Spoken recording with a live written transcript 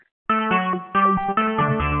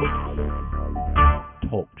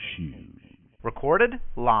recorded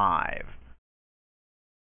live.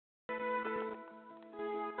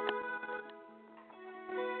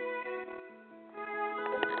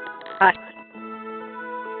 Hi.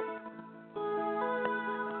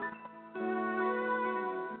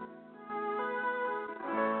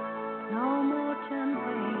 No more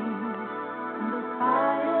champagne, the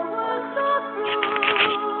fireworks are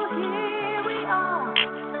through. Here we are,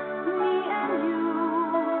 me and you,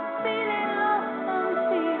 feeling lost and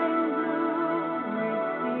feeling blue.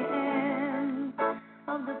 It's the end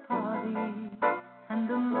of the party, and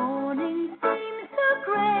the morning seems so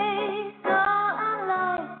gray, so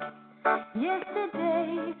unlike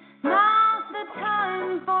yesterday. Now's the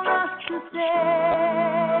time for us to say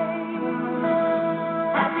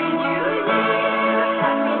Happy New Year,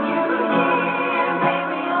 Happy New Year. May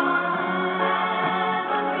we all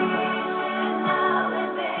have a vision now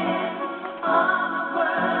and then of a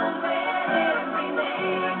world where every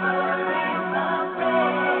neighbor is a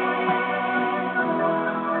friend.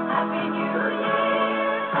 Happy New Year,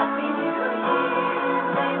 Happy New Year.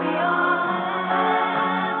 May we all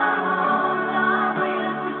have our homes, our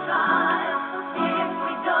will to try. If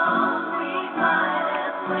we don't, we might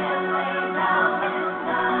as well lay down and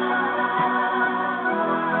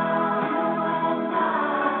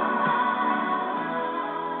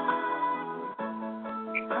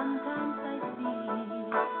Sometimes I see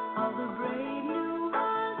how the brave new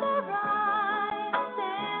world arrives,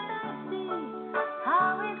 and I see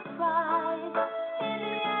how it thrives in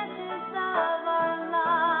the ashes of our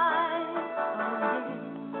lives. Oh,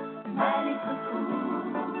 yes, man is a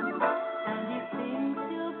fool, and he thinks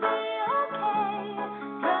he'll be okay,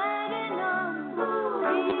 turning on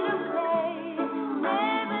freedom play,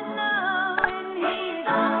 never knowing he's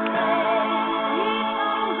afraid. Keep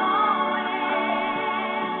on going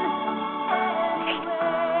anyway.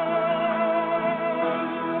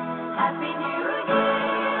 Happy New Year,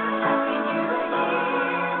 Happy New Year.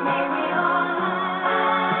 May we all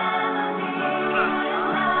have a vision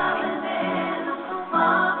now and then of the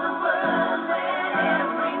world where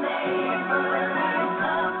every neighbor is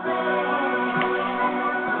a friend.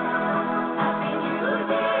 Happy New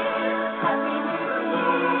Year, Happy New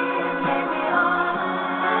Year. May we all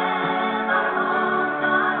have our homes,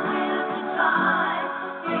 our will to try.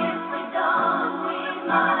 If we don't, we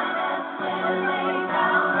might as well lay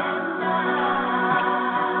down and die.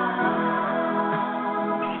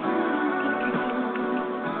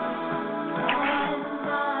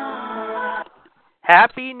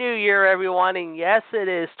 Happy New Year, everyone, and yes, it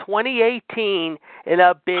is 2018 in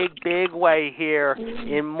a big, big way here,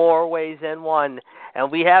 in more ways than one. And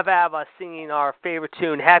we have ABBA singing our favorite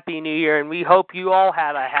tune, Happy New Year, and we hope you all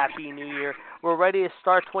had a Happy New Year. We're ready to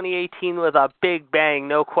start 2018 with a big bang,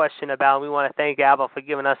 no question about it. We want to thank ABBA for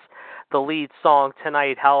giving us the lead song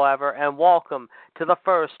tonight, however, and welcome to the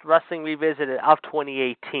first Wrestling Revisited of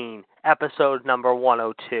 2018, episode number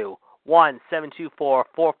 102.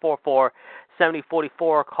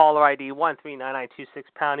 1-724-444-7044, caller ID 139926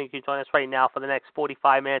 #. You can join us right now for the next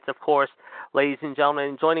 45 minutes, of course, ladies and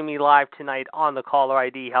gentlemen. Joining me live tonight on the caller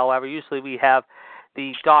ID, however, usually we have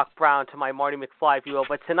the Doc Brown to my Marty McFly, if you will,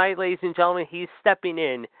 but tonight, ladies and gentlemen, he's stepping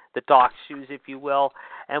in the Doc's shoes, if you will,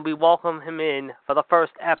 and we welcome him in for the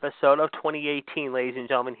first episode of 2018, ladies and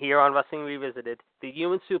gentlemen, here on Wrestling Revisited, the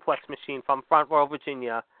Human Suplex Machine from Front Row,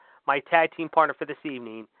 Virginia, my tag team partner for this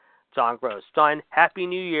evening, John Gross. John, Happy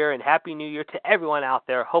New Year, and Happy New Year to everyone out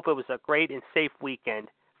there. Hope it was a great and safe weekend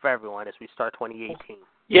for everyone as we start 2018.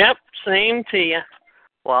 Yep, same to you.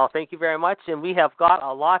 Well, thank you very much, and we have got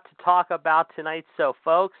a lot to talk about tonight. So,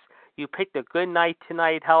 folks, you picked a good night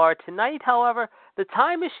tonight. However, the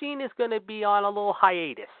time machine is going to be on a little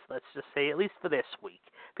hiatus, let's just say, at least for this week.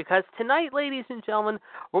 Because tonight, ladies and gentlemen,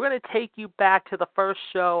 we're going to take you back to the first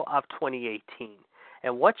show of 2018.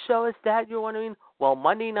 And what show is that, you're wondering? Well,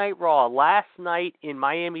 Monday Night Raw, last night in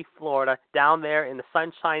Miami, Florida, down there in the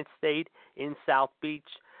Sunshine State in South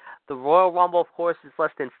Beach. The Royal Rumble, of course, is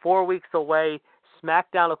less than 4 weeks away.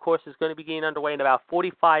 SmackDown, of course, is going to be getting underway in about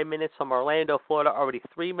 45 minutes from Orlando, Florida. Already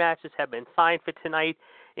 3 matches have been signed for tonight,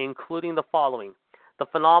 including the following. The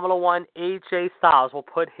phenomenal one, AJ Styles, will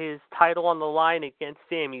put his title on the line against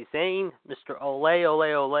Sami Zayn, Mr. Ole,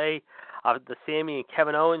 Ole, Ole, of the Sami and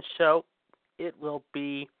Kevin Owens show. It will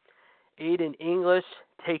be Aiden English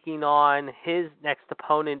taking on his next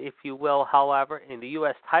opponent, if you will, however, in the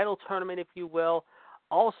U.S. title tournament, if you will.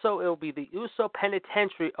 Also, it will be the Uso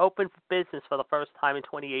Penitentiary open for business for the first time in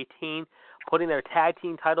 2018, putting their tag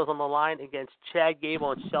team titles on the line against Chad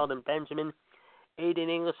Gable and Shelton Benjamin. Aiden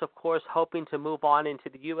English, of course, hoping to move on into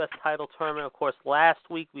the U.S. title tournament. Of course, last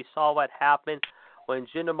week we saw what happened when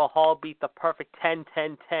Jinder Mahal beat the perfect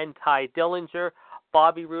 10-10-10 Ty Dillinger.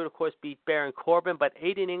 Bobby Roode, of course, beat Baron Corbin, but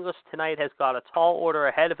Aiden English tonight has got a tall order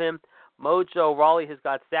ahead of him. Mojo Rawley has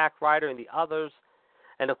got Zack Ryder and the others.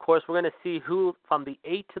 And, of course, we're going to see who from the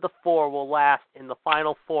 8 to the 4 will last in the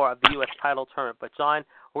Final Four of the U.S. title tournament. But, John,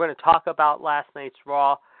 we're going to talk about last night's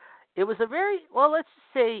Raw. It was a very, well, let's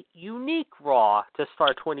just say, unique Raw to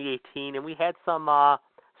start 2018. And we had some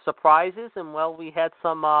surprises and, well, we had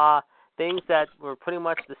some things that were pretty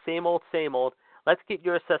much the same old, same old. Let's get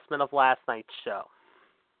your assessment of last night's show.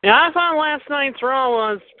 Yeah, I thought last night's Raw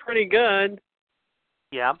was pretty good.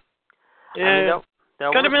 Yeah. Yeah, I mean,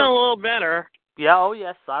 there could have been a little better. Yeah, oh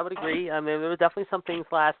yes, I would agree. I mean, there were definitely some things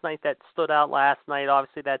last night that stood out last night.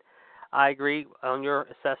 Obviously, that I agree on your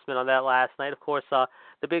assessment on that last night. Of course,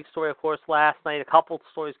 the big story, of course, last night, a couple of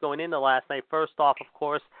stories going into last night. First off, of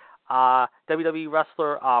course, WWE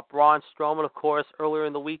wrestler Braun Strowman, of course, earlier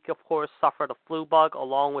in the week, of course, suffered a flu bug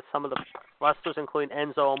along with some of the wrestlers, including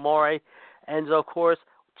Enzo Amore. Enzo, of course,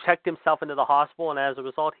 checked himself into the hospital, and as a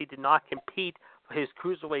result, he did not compete for his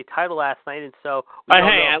Cruiserweight title last night. And so, but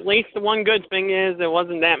hey, at least the one good thing is it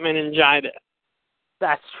wasn't that meningitis.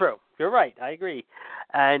 That's true. You're right. I agree.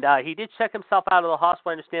 And he did check himself out of the hospital,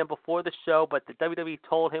 I understand, before the show, but the WWE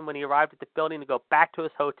told him when he arrived at the building to go back to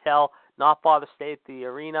his hotel, not bother stay at the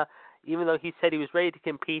arena, even though he said he was ready to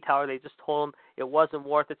compete. However, they just told him it wasn't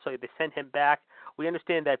worth it, so they sent him back. We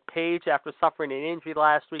understand that Paige, after suffering an injury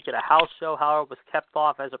last week at a house show, however, was kept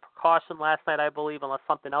off as a precaution last night, I believe, unless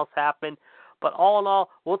something else happened. But all in all,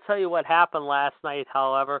 we'll tell you what happened last night,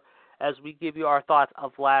 however, as we give you our thoughts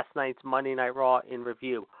of last night's Monday Night Raw in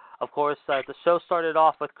review. Of course, the show started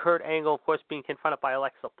off with Kurt Angle, of course, being confronted by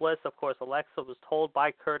Alexa Bliss. Of course, Alexa was told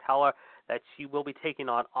by Kurt, however, that she will be taking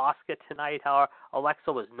on Asuka tonight. However,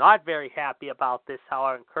 Alexa was not very happy about this,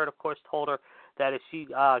 however, and Kurt, of course, told her that if she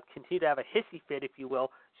continued to have a hissy fit, if you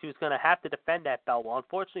will, she was going to have to defend that belt. Well,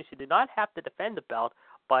 unfortunately, she did not have to defend the belt,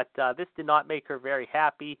 but this did not make her very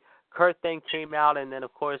happy. Kurt then came out and then,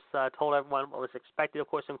 of course, told everyone what was expected, of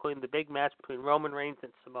course, including the big match between Roman Reigns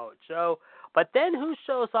and Samoa Joe. But then who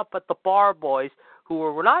shows up but the Bar Boys, who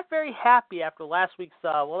were not very happy after last week's,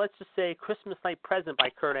 well, let's just say, Christmas night present by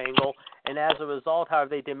Kurt Angle. And as a result, however,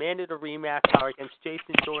 they demanded a rematch, however, against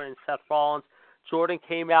Jason Jordan and Seth Rollins. Jordan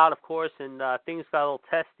came out, of course, and things got a little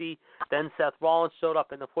testy. Then Seth Rollins showed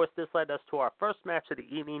up, and, of course, this led us to our first match of the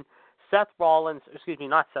evening.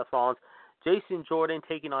 Jason Jordan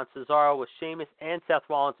taking on Cesaro with Sheamus and Seth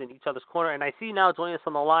Rollins in each other's corner. And I see now joining us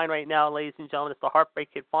on the line right now, ladies and gentlemen, it's the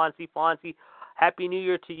Heartbreak Kid, Fonzie. Fonzie, Happy New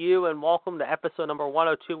Year to you, and welcome to episode number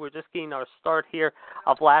 102. We're just getting our start here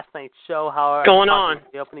of last night's show. However, going on?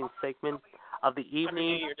 The opening segment of the evening. Happy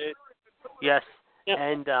New Year, dude. Yes, yep.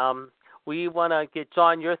 And we want to get,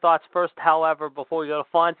 John, your thoughts first, however, before we go to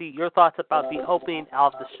Fonzie, your thoughts about the opening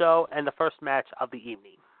of the show and the first match of the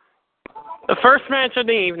evening. The first match of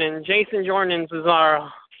the evening, Jason Jordan and Cesaro.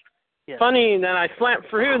 Yes. Funny that I slept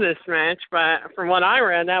through this match, but from what I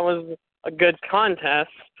read, that was a good contest.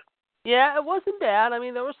 Yeah, it wasn't bad. I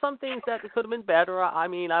mean, there were some things that could have been better. I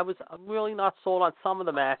mean, I was really not sold on some of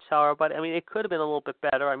the match, however, but, I mean, it could have been a little bit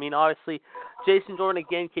better. I mean, obviously, Jason Jordan,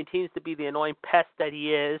 again, continues to be the annoying pest that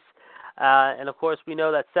he is. And, of course, we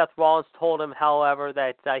know that Seth Rollins told him, however,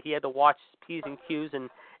 that he had to watch his P's and Q's, and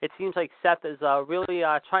it seems like Seth is really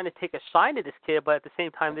trying to take a shine at this kid, but at the same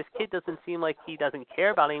time, this kid doesn't seem like he doesn't care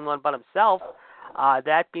about anyone but himself.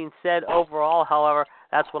 That being said, overall, however,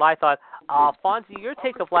 that's what I thought. Fonzie, your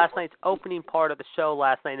take of last night's opening part of the show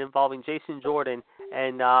last night involving Jason Jordan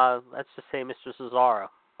and, let's just say, Mr. Cesaro.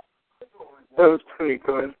 That was pretty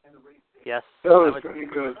good. Yes. That was pretty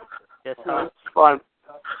good. Yes, that was fun.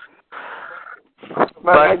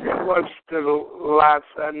 But I just watched the last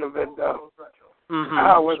end of it, though. Mm-hmm.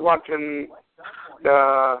 I was watching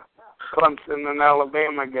the Clemson and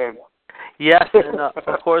Alabama game. Yes, and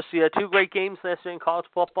of course, two great games last year in college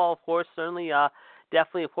football, of course, certainly,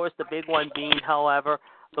 definitely, of course, the big one being, however,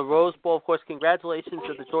 the Rose Bowl. Of course, congratulations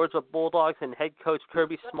to the Georgia Bulldogs and head coach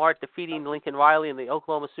Kirby Smart defeating Lincoln Riley and the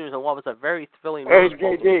Oklahoma Sooners in what was a very thrilling Rose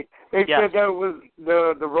Bowl. They said that was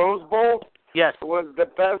the Rose Bowl. Yes. Was the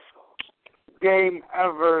best game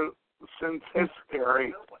ever since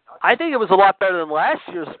history. I think it was a lot better than last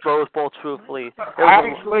year's Rose Bowl, truthfully.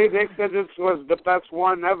 Actually, they said this was the best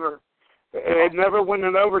one ever. It never went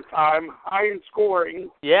in overtime, high in scoring.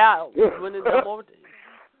 Yeah. Yeah,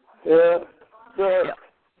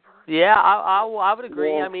 I would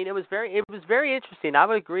agree. Yeah. I mean, it was very interesting. I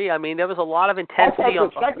would agree. I mean, there was a lot of intensity. I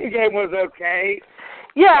thought the second game was okay.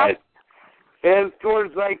 Yeah. And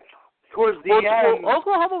towards like towards the end.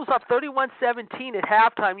 Oklahoma was up 31-17 at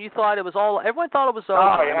halftime. Everyone thought it was over.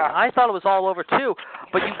 Oh, yeah. I thought it was all over too.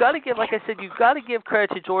 But you've got to give, like I said, you've got to give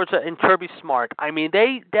credit to Georgia and Kirby Smart. I mean,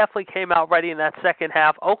 they definitely came out ready in that second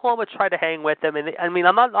half. Oklahoma tried to hang with them, and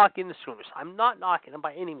I'm not knocking the Sooners. I'm not knocking them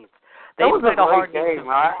by any means. They played a hard game.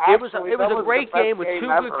 It was a great game with two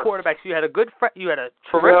good quarterbacks. You had a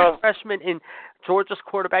terrific freshman in Georgia's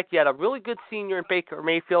quarterback. You had a really good senior in Baker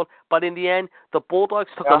Mayfield. But in the end, the Bulldogs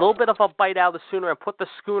took a little bit of a bite out of the Sooner and put the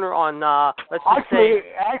schooner on. Actually,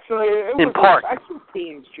 it was the special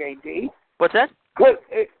teams, JD. What's that?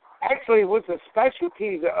 Actually, it was the special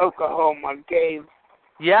teams that Oklahoma gave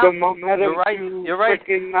the momentum to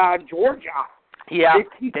freaking Georgia. Yeah,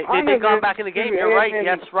 they gone back in the game. You're right.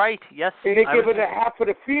 That's right. Yes. And they give it a half of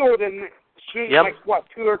the field and shoot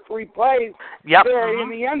 2 or 3 plays there in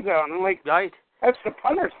the end zone. And right. That's the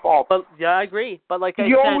punter's fault. But I agree. But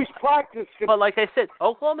you always practice. But like I said,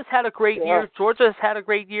 Oklahoma's had a great year. Georgia's had a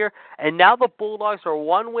great year, and now the Bulldogs are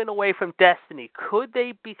one win away from destiny. Could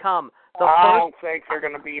they become the first? I don't think they're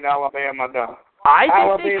going to beat Alabama, though. I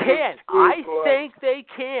think they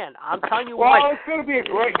can. I'm telling you what. Well, it's going to be a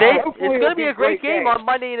great It's going to be a great game on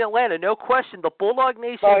Monday in Atlanta, no question. The Bulldog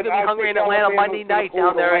Nation is going to be hungry in Atlanta Monday night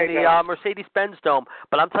down there in the Mercedes-Benz Dome.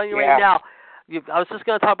 But I'm telling you right now, I was just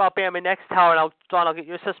going to talk about Bama next, Howard. John, I'll get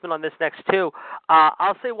your assessment on this next, too.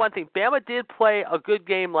 I'll say one thing. Bama did play a good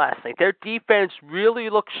game last night. Their defense really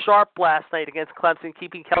looked sharp last night against Clemson,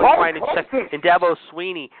 keeping Kelly Bryant in check and Dabo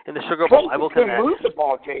Sweeney in the Sugar Bowl. I will say that. They couldn't move the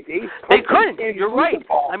ball, JD. They couldn't. You're right.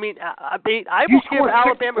 I mean, I will give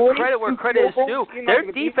Alabama credit where credit is due.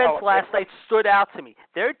 Their defense last night stood out to me.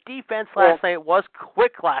 Their defense last night was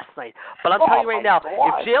quick last night. But I'm telling you right now,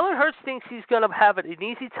 if Jalen Hurts thinks he's going to have an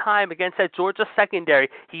easy time against that Georgia secondary,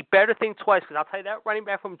 he better think twice, because I'll tell you that running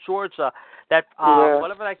back from Georgia, that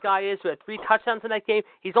whatever that guy is who had 3 touchdowns in that game,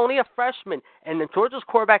 he's only a freshman, and then Georgia's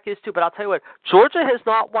quarterback is too. But I'll tell you what, Georgia has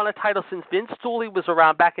not won a title since Vince Dooley was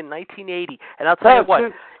around back in 1980, and I'll tell you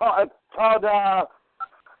what.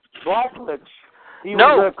 Blackledge.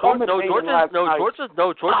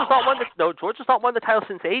 Georgia's not won the title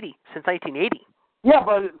since 1980. Yeah,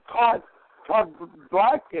 but Todd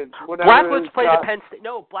Blackledge. Blackledge played at Penn State.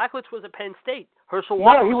 No, Blackledge was at Penn State. Herschel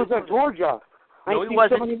Walker. No, he was at Georgia. No, he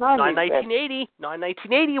wasn't. Not in 1980. Not in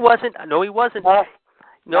 1980, he wasn't. No, he wasn't.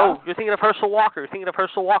 No, you're thinking of Herschel Walker.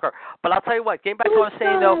 But I'll tell you what, getting back to what I was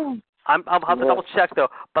saying, though, I'll have to double check, though.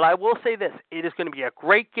 But I will say this. It is going to be a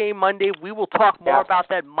great game Monday. We will talk more about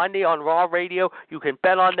that Monday on Raw Radio. You can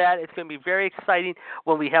bet on that. It's going to be very exciting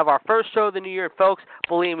when we have our first show of the new year. And folks,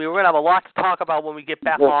 believe me, we're going to have a lot to talk about when we get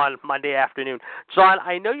back on Monday afternoon. John,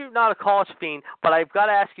 I know you're not a college fiend, but I've got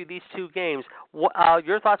to ask you these 2 games.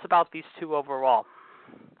 Your thoughts about these 2 overall?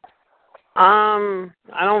 I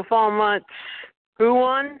don't follow much. Who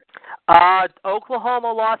won?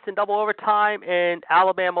 Oklahoma lost in double overtime, and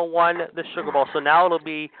Alabama won the Sugar Bowl. So now it'll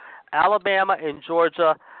be Alabama and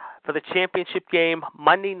Georgia for the championship game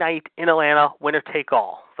Monday night in Atlanta, winner take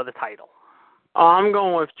all for the title. Oh, I'm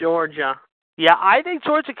going with Georgia. Yeah, I think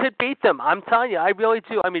Georgia could beat them. I'm telling you, I really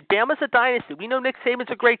do. I mean, Bama's a dynasty. We know Nick Saban's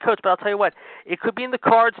a great coach, but I'll tell you what, it could be in the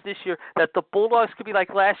cards this year that the Bulldogs could be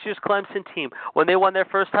like last year's Clemson team when they won their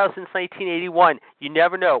first title since 1981. You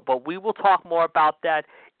never know, but we will talk more about that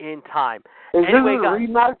in time. Anyway, guys,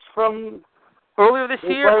 rematch from earlier this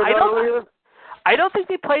year? I don't think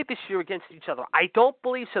they played this year against each other. I don't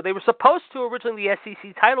believe so. They were supposed to originally the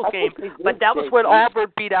SEC title game, but that was when Auburn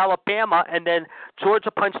beat Alabama, and then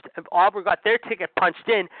Auburn got their ticket punched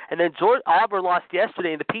in, and then Auburn lost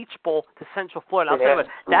yesterday in the Peach Bowl to Central Florida. I'll tell you what,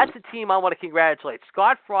 that's a team I want to congratulate.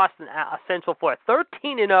 Scott Frost and Central Florida,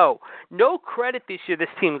 13-0. No credit this year this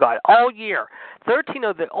team got all year.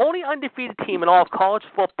 13-0, the only undefeated team in all of college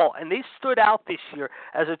football, and they stood out this year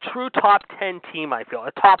as a true top 10 team, I feel,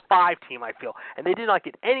 a top 5 team, I feel. And they did not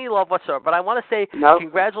get any love whatsoever. But I want to say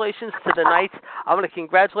congratulations to the Knights. I want to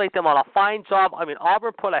congratulate them on a fine job. I mean,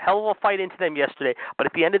 Auburn put a hell of a fight into them yesterday. But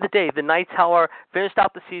at the end of the day, the Knights, however, finished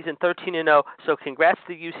out the season 13-0. So congrats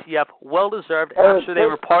to UCF. Well-deserved. I'm sure they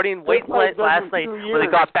were partying last night when they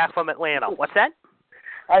got back from Atlanta. What's that?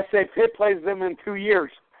 I said Pitt plays them in 2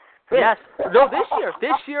 years. Yes. No,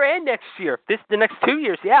 this year and next year. The next 2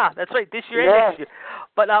 years. Yeah, that's right. This year and next year.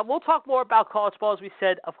 But we'll talk more about college ball, as we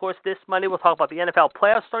said. Of course, this Monday we'll talk about the NFL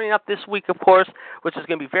playoffs starting up this week, of course, which is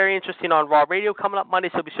going to be very interesting on Raw Radio coming up Monday,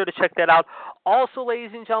 so be sure to check that out. Also,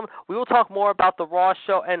 ladies and gentlemen, we will talk more about the Raw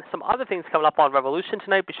show and some other things coming up on Revolution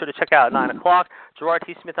tonight. Be sure to check it out at 9 o'clock. Gerard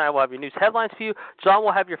T. Smith and I will have your news headlines for you. John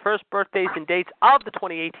will have your first birthdays and dates of the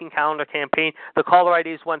 2018 calendar campaign. The caller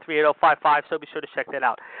ID is 138055, so be sure to check that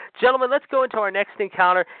out. Gentlemen, let's go into our next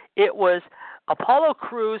encounter. It was Apollo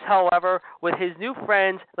Crews, however, with his new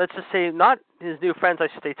friends, let's just say not his new friends, I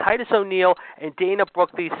should say Titus O'Neil and Dana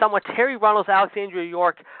Brooke, the somewhat Terry Runnels, Alexandria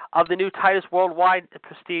York of the new Titus Worldwide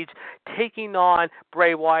Prestige, taking on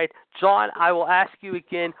Bray Wyatt. John, I will ask you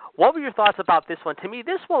again, what were your thoughts about this one? To me,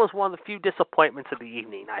 this one was one of the few disappointments of the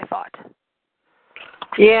evening, I thought.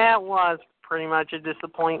 Yeah, it was pretty much a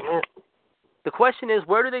disappointment. The question is,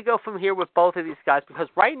 where do they go from here with both of these guys? Because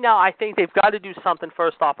right now, I think they've got to do something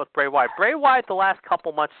first off with Bray Wyatt. Bray Wyatt, the last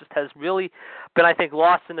couple months, just has really been, I think,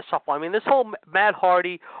 lost in the shuffle. I mean, this whole Matt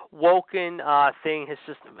Hardy, Woken thing has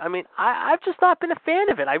just, I mean, I've just not been a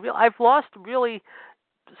fan of it. I've lost really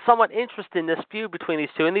somewhat interest in this feud between these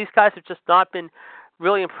two, and these guys have just not been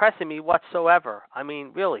really impressing me whatsoever. I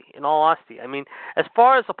mean, really, in all honesty. I mean, as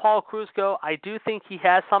far as Apollo Crews go, I do think he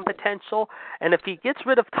has some potential, and if he gets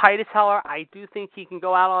rid of Titus, however, I do think he can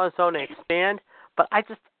go out on his own and expand, but I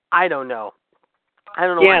don't know. I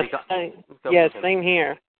don't know where to go. Yeah, same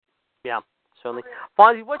here. Yeah, certainly.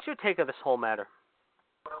 Fonzie, what's your take of this whole matter?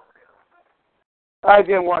 I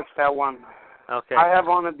didn't watch that one. Okay. I have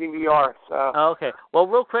on a DVR, so. Okay. Well,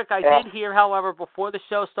 real quick, I did hear, however, before the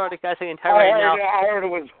show started, guys, I can tell you right now. I heard it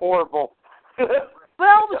was horrible. Well, it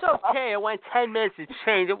was okay. It went 10 minutes to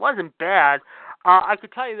change. It wasn't bad. I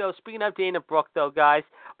could tell you, though, speaking of Dana Brooke, though, guys,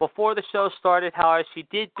 before the show started, however, she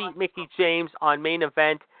did beat Mickie James on main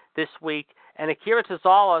event this week, and Akira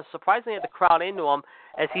Tozawa surprisingly had the crowd into him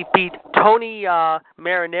as he beat Tony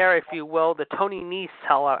Marinara, if you will, the Tony Nese,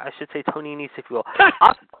 I should say Tony Nese, if you will.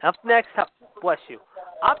 Up next, bless you.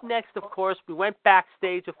 Up next, of course, we went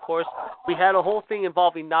backstage, of course. We had a whole thing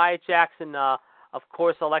involving Nia Jax and, of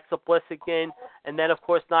course, Alexa Bliss again. And then, of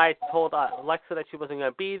course, Nia told Alexa that she wasn't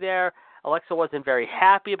going to be there. Alexa wasn't very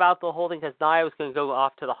happy about the whole thing because Nia was going to go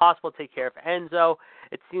off to the hospital, take care of Enzo.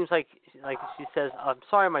 It seems like she says, I'm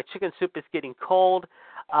sorry, my chicken soup is getting cold.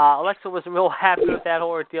 Alexa wasn't real happy with that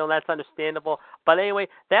whole ordeal, and that's understandable. But anyway,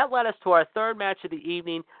 that led us to our third match of the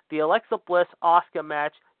evening, the Alexa Bliss-Asuka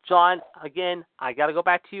match. John, again, I got to go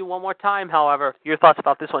back to you one more time, however. Your thoughts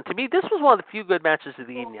about this one. To me, this was one of the few good matches of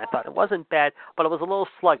the evening. I thought it wasn't bad, but it was a little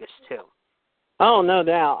sluggish, too. Oh, no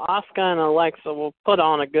doubt. Asuka and Alexa will put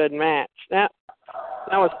on a good match. That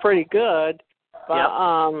was pretty good. But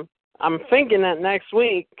yep. I'm thinking that next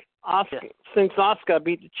week, since Asuka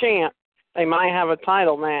beat the champ, they might have a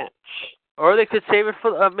title match. Or they could save it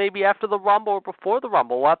for maybe after the Rumble or before the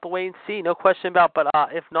Rumble. We'll have to wait and see. No question about it.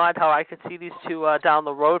 But if not, how I could see these two down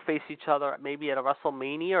the road face each other maybe at a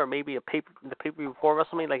WrestleMania or maybe the pay-per-view before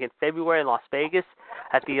WrestleMania, like in February in Las Vegas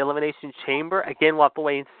at the Elimination Chamber. Again, we'll have to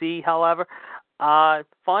wait and see, however.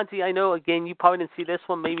 Fonzie, I know, again, you probably didn't see this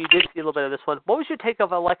one. Maybe you did see a little bit of this one. What was your take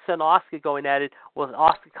of Alexa and Asuka going at it with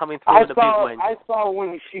Asuka coming through with a big win? I saw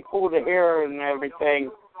when she pulled the hair and everything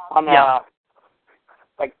on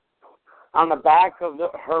on the back of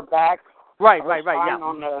her back. Right, yeah.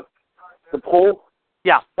 On the pull.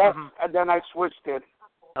 Yeah. And then I switched it.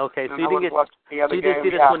 Okay, so you didn't see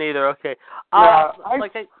this one either. Okay. Only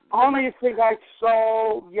thing I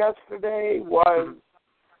saw yesterday was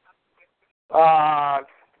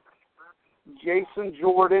Jason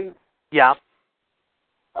Jordan. Yeah.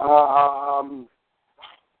 What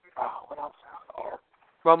else?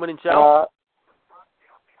 Roman and Joe?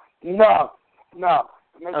 No.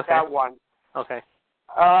 Missed that one. Okay.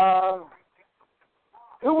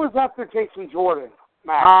 Who was after Jason Jordan,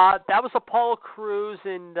 Matt? That was Apollo Crews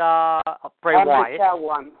and Bray Wyatt.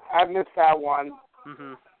 I missed that one.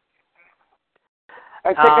 Mm-hmm. I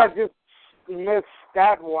think I just missed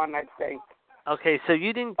that one, I think. Okay, so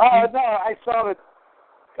you didn't... no, I saw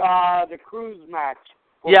the Crews match.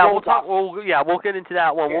 We'll get into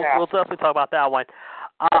that one. Yeah. We'll definitely talk about that one.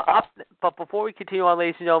 But before we continue on,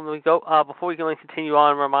 ladies and gentlemen, before we can continue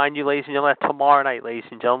on, remind you, ladies and gentlemen, that tomorrow night, ladies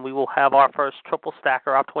and gentlemen, we will have our first Triple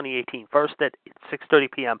Stacker Up 2018, first at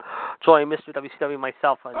 6:30 p.m. Joining Mr. WCW,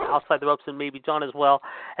 myself, and Outside the Ropes, and maybe John as well.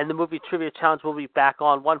 And the movie Trivia Challenge will be back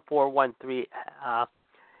on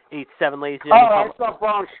 141387, ladies and gentlemen. I saw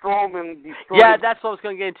Braun Strowman destroy. Yeah, that's what I was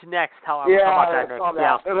going to get into next. How I saw that.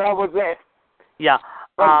 Yeah. And that was it. Yeah.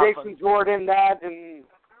 Jason Jordan, and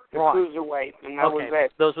the Cruiserweight, and that was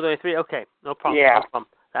it. Those were the three? Okay, no problem. Yeah. No problem.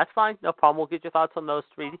 That's fine, no problem. We'll get your thoughts on those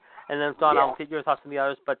three, and then, Don, I'll get your thoughts on the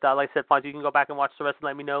others. But like I said, Fonzie, you can go back and watch the rest and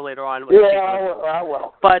let me know later on. I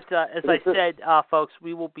will. But as I said, folks,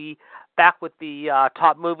 we will be back with the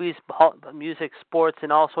top movies, music, sports,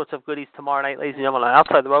 and all sorts of goodies tomorrow night, ladies and gentlemen, on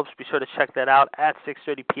Outside the Ropes. Be sure to check that out at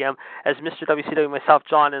 6:30 p.m. as Mr. WCW, myself,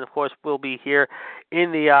 John, and, of course, we'll be here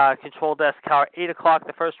in the control desk hour. 8 o'clock,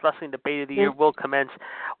 the first wrestling debate of the year will commence.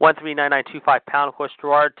 139.925 pound. Of course,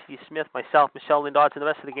 Gerard T. Smith, myself, Michelle Lynn Dodds, and the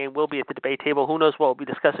rest of the game will be at the debate table. Who knows what we'll be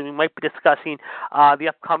discussing? We might be discussing the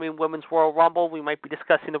upcoming Women's Royal Rumble. We might be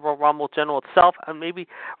discussing the Royal Rumble General itself, and maybe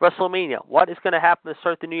WrestleMania. What is going to happen to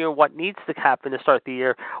start the new year? What needs to happen to start the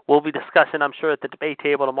year? We'll be discussing, I'm sure, at the debate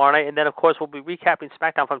table tomorrow night. And then, of course, we'll be recapping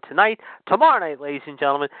SmackDown from tonight, tomorrow night, ladies and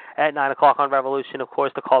gentlemen, at 9 o'clock on Revolution. Of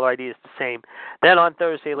course, the caller ID is the same. Then on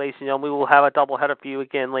Thursday, ladies and gentlemen, we will have a doubleheader for you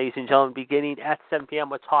again, ladies and gentlemen, beginning at 7 p.m.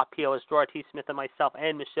 with Talk POS. George T. Smith and myself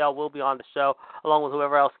and Michelle will be on the show, along with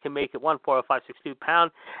whoever else can make it,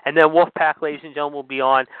 140-562-pound. And then Wolfpack, ladies and gentlemen, will be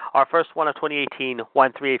on our first one of 2018,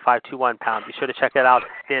 138-521-pound. Be sure to check that out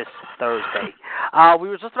this Thursday. We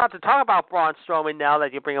were just about to talk about Braun Strowman now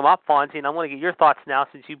that you bring him up, Fonzie, and I want to get your thoughts now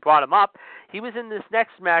since you brought him up. He was in this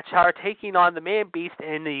next match, taking on the Man Beast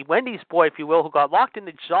and the Wendy's boy, if you will, who got locked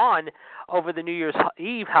into John over the New Year's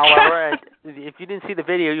Eve, however. And if you didn't see the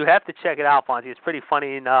video, you have to check it out, Fonzie. It's pretty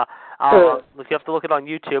funny, and you have to look it on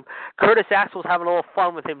YouTube. Curtis Axel's having a little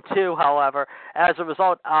fun with him, too, however. As a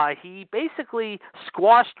result, he basically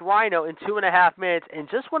squashed Rhino in 2.5 minutes, and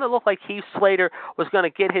just when it looked like Heath Slater was going to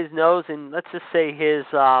get his nose and let's just say his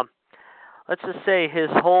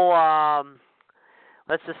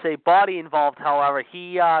body involved, however,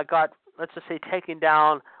 he got, let's just say, taken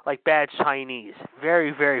down like bad Chinese.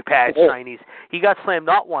 Very, very bad Chinese. He got slammed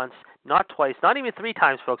not once, not twice, not even 3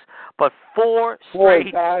 times, folks, but 4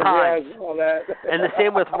 straight times. Yeah, and the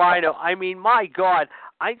same with Rhino. I mean, my God,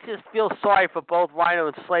 I just feel sorry for both Rhino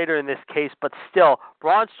and Slater in this case, but still,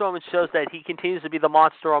 Braun Strowman shows that he continues to be the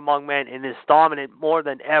monster among men and is dominant more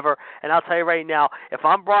than ever. And I'll tell you right now, if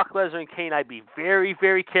I'm Brock Lesnar and Kane, I'd be very,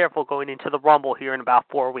 very careful going into the Rumble here in about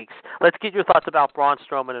 4 weeks. Let's get your thoughts about Braun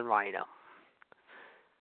Strowman and Rhino.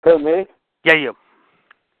 Who, me? Yeah, you.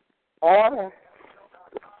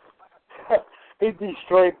 He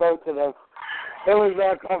destroyed both of them. There was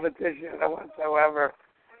no competition whatsoever.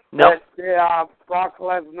 No. But, Brock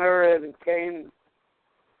Lesnar and Kane,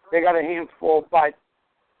 they got a handful, but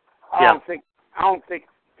I don't think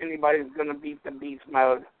anybody's going to beat the Beast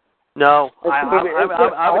Mode. No,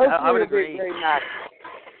 I would agree. Be a great match.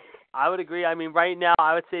 I would agree. I mean, right now,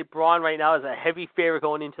 I would say Braun right now is a heavy favorite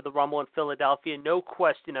going into the Rumble in Philadelphia. No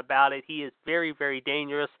question about it. He is very, very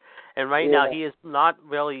dangerous. And right now, he is not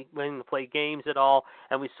really willing to play games at all.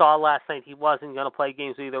 And we saw last night he wasn't going to play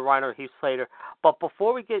games with either Rhino or Heath Slater. But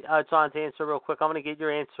before we get John's answer real quick, I'm going to get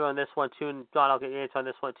your answer on this one, too. And, John, I'll get your answer on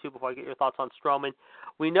this one, too, before I get your thoughts on Strowman.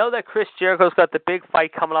 We know that Chris Jericho's got the big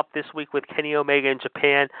fight coming up this week with Kenny Omega in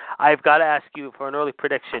Japan. I've got to ask you for an early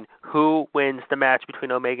prediction. Who wins the match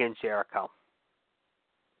between Omega and Jericho?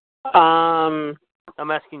 I'm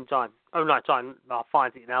asking John. Oh, not John,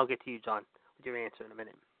 Fonzie. And I'll get to you, John, with your answer in a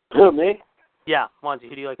minute. Who, me? Yeah, Fonzie.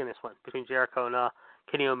 Who do you like in this one between Jericho and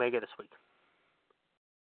Kenny Omega this week?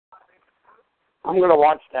 I'm going to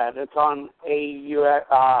watch that. It's on AXS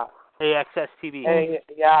TV.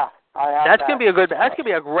 Yeah. That's gonna be a good. That's gonna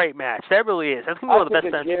be a great match. That really is. That's gonna be one of the best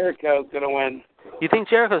matches. Jericho's gonna win. You think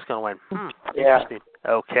Jericho's gonna win? Yeah. Interesting.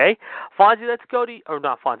 Okay, Fonzie, let's go to or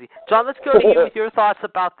not Fonzie. John, let's go to you with your thoughts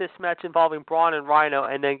about this match involving Braun and Rhino,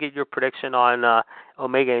 and then get your prediction on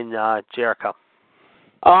Omega and Jericho.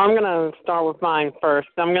 Oh, I'm gonna start with mine first.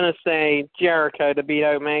 I'm gonna say Jericho to beat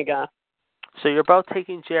Omega. So you're both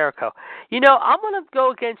taking Jericho. You know, I'm going to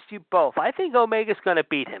go against you both. I think Omega's going to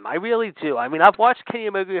beat him. I really do. I mean, I've watched Kenny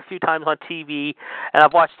Omega a few times on TV, and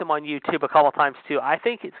I've watched him on YouTube a couple times, too. I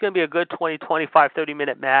think it's going to be a good 20, 25,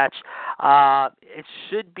 30-minute match. It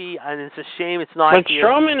should be, and it's a shame it's not But here.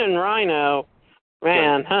 Strowman and Rhino,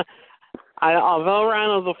 man, although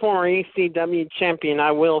Rhino's a former ECW champion,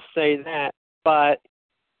 I will say that, but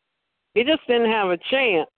he just didn't have a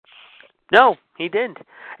chance. No, he didn't.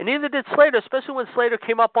 And neither did Slater, especially when Slater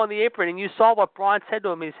came up on the apron and you saw what Braun said to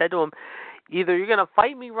him. He said to him, either you're going to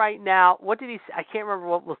fight me right now. What did he say? I can't remember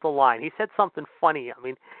what was the line. He said something funny. I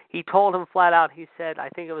mean, he told him flat out, he said, I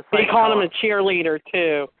think it was like... He called him a cheerleader,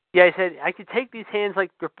 too. Yeah, he said, I could take these hands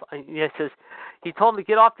like... Yeah, he told him to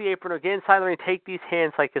get off the apron or get inside the ring and take these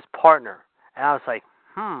hands like his partner. And I was like,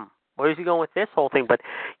 where's he going with this whole thing? But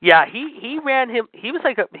yeah, he ran him. He was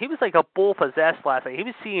like a bull possessed last night. He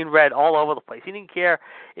was seeing red all over the place. He didn't care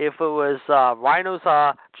if it was Rhino's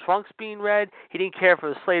trunks being red. He didn't care if it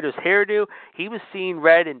was Slater's hairdo. He was seeing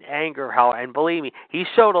red and anger. And believe me, he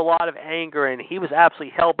showed a lot of anger, and he was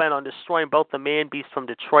absolutely hell bent on destroying both the Man Beast from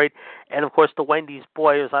Detroit and of course the Wendy's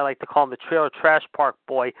boy, as I like to call him, the Trailer Trash Park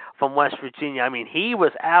boy from West Virginia. I mean, he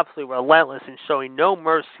was absolutely relentless in showing no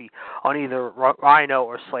mercy on either Rhino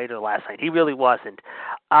or Slater last night. He really wasn't.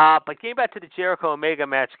 But getting back to the Jericho-Omega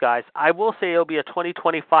match, guys, I will say it'll be a 20,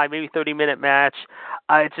 25, maybe 30-minute match.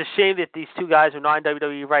 It's a shame that these two guys are not in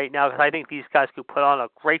WWE WWE right now, because I think these guys could put on a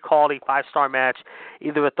great quality 5-star match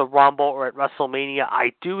either at the Rumble or at WrestleMania.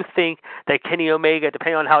 I do think that Kenny Omega,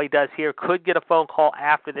 depending on how he does here, could get a phone call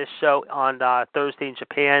after this show on Thursday in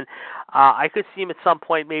Japan. I could see him at some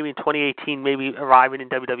point, maybe in 2018, maybe arriving in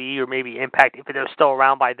WWE or maybe Impact if they're still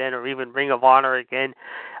around by then, or even Ring of Honor again.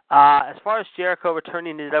 As far as Jericho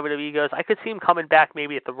returning to WWE goes, I could see him coming back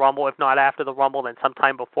maybe at the Rumble, if not after the Rumble, then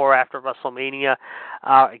sometime before or after WrestleMania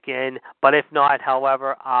again. But if not,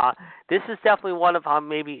 however, this is definitely one of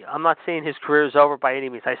maybe, I'm not saying his career is over by any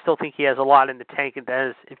means. I still think he has a lot in the tank, and that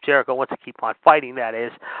is if Jericho wants to keep on fighting, that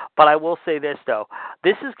is. But I will say this, though.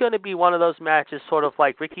 This is going to be one of those matches sort of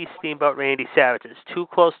like Ricky Steamboat, Randy Savage. It's too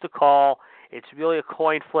close to call. It's really a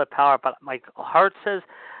coin flip, however, but my heart says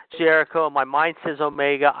Jericho, my mind says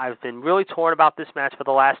Omega. I've been really torn about this match for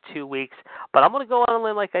the last 2 weeks, but I'm going to go on a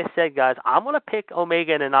limb, like I said, guys. I'm going to pick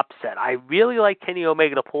Omega in an upset. I really like Kenny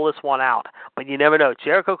Omega to pull this one out, but you never know.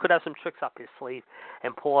 Jericho could have some tricks up his sleeve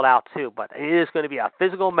and pull it out too, but it is going to be a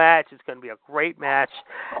physical match. It's going to be a great match,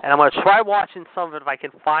 and I'm going to try watching some of it if I can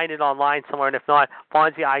find it online somewhere, and if not,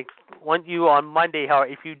 Fonzie, I want you on Monday,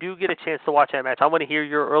 however, if you do get a chance to watch that match, I want to hear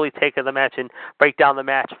your early take of the match and break down the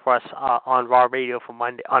match for us on Raw Radio for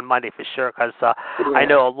Monday for sure, because I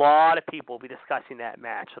know a lot of people will be discussing that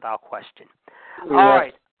match without question. Yeah. All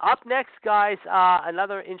right. Up next, guys,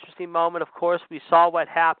 another interesting moment, of course. We saw what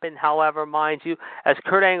happened, however, mind you, as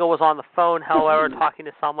Kurt Angle was on the phone, however, talking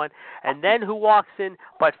to someone. And then who walks in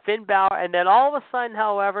but Finn Balor. And then all of a sudden,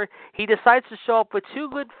 however, he decides to show up with two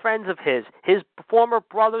good friends of his former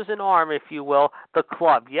brothers in arm, if you will, the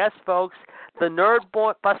Club. Yes, folks, the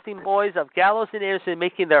nerd-busting boys of Gallows and Anderson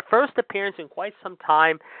making their first appearance in quite some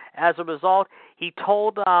time. As a result, he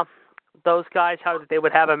told those guys how they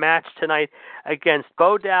would have a match tonight against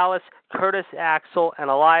Bo Dallas, Curtis Axel,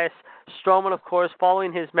 and Elias Strowman, of course,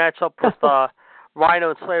 following his matchup with Rhino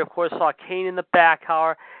and Slayer, of course, saw Kane in the back,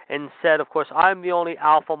 however, and said, of course, I'm the only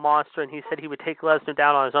alpha monster, and he said he would take Lesnar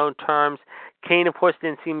down on his own terms. Kane, of course,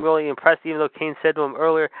 didn't seem really impressed, even though Kane said to him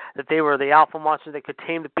earlier that they were the alpha monsters that could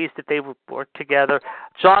tame the beast if they would work together.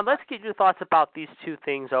 John, let's get your thoughts about these two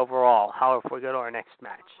things overall, however, if we go to our next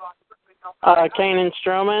match. Kane and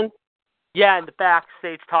Strowman? Yeah, in the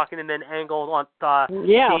backstage talking, and then Angle on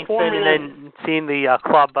seeing Finn, and then seeing the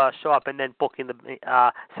Club show up, and then booking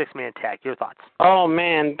the six-man tag. Your thoughts? Oh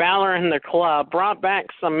man, Balor and the Club brought back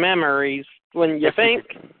some memories. Wouldn't you think?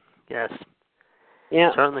 Yes.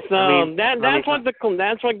 Yeah. Certainly. So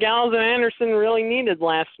that's what Gallows and Anderson really needed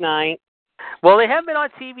last night. Well, they haven't been on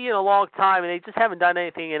TV in a long time, and they just haven't done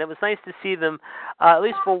anything, and it was nice to see them, at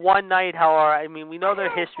least for one night, however. I mean, we know their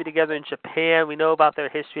history together in Japan. We know about their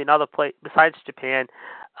history in other places besides Japan,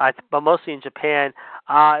 but mostly in Japan.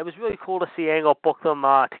 It was really cool to see Angle book them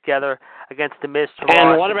together against The Miz.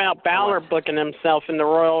 And what about Balor booking himself in the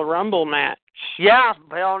Royal Rumble match? Yeah,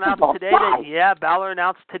 Balor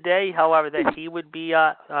announced today, however, that he would be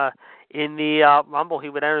in the Rumble. He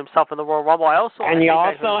would enter himself in the Royal Rumble. You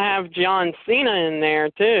also have John Cena in there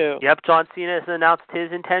too. Yep, John Cena has announced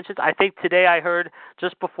his intentions. I think today I heard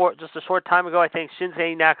just a short time ago, I think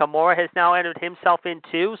Shinsuke Nakamura has now entered himself in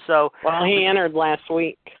too. So he entered last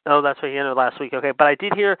week. Oh, that's right, he entered last week. Okay, but I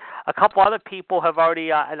did hear a couple other people have already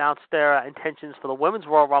announced their intentions for the Women's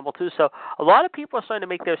Royal Rumble too. So a lot of people are starting to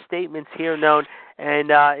make their statements here known. And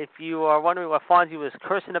if you are wondering what Fonzie was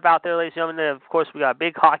cursing about there, ladies and gentlemen, of course, we got a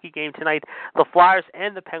big hockey game tonight. The Flyers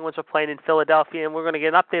and the Penguins are playing in Philadelphia, and we're going to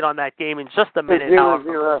get an update on that game in just a minute.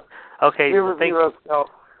 0-0. Okay. 0-0 still.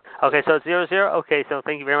 Okay, so it's 0-0? Okay, so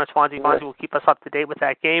thank you very much, Fonzie. Fonzie will keep us up to date with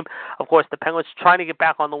that game. Of course, the Penguins trying to get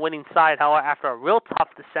back on the winning side, however, after a real tough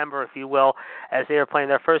December, if you will, as they are playing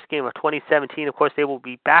their first game of 2017. Of course, they will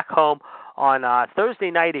be back home on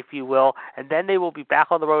Thursday night, if you will, and then they will be back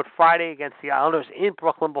on the road Friday against the Islanders in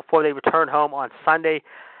Brooklyn before they return home on Sunday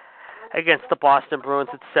against the Boston Bruins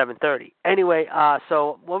at 7:30. Anyway,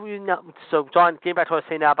 so John, getting back to what I was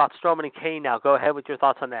saying now about Strowman and Kane now. Go ahead with your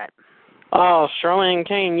thoughts on that. Oh, Strowman and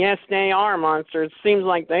Kane, yes, they are monsters. It seems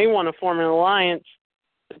like they want to form an alliance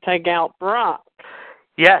to take out Brock.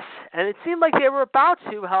 Yes, and it seemed like they were about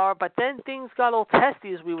to, however, but then things got a little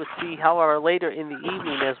testy, as we would see, however, later in the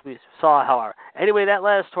evening, as we saw, however. Anyway, that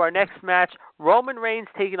led us to our next match, Roman Reigns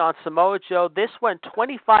taking on Samoa Joe. This went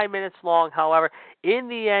 25 minutes long, however. In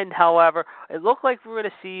the end, however, it looked like we were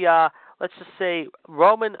going to see, let's just say,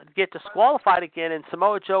 Roman get disqualified again and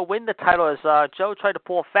Samoa Joe win the title as Joe tried to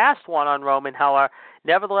pull a fast one on Roman, however.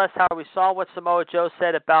 Nevertheless, however, we saw what Samoa Joe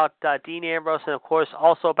said about Dean Ambrose and, of course,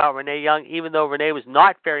 also about Renee Young, even though Renee was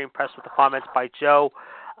not very impressed with the comments by Joe.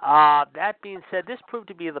 That being said, this proved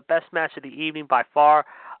to be the best match of the evening by far.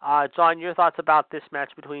 John, your thoughts about this match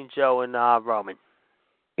between Joe and Roman?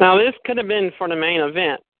 Now, this could have been for the main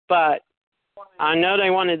event, but I know they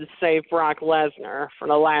wanted to save Brock Lesnar for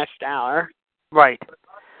the last hour. Right.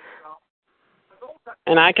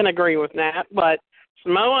 And I can agree with that, but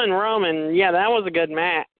Samoa and Roman, yeah, that was a good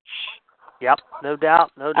match. Yep, no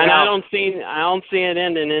doubt, no doubt. And I don't see it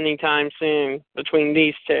ending anytime soon between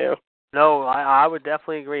these two. No, I would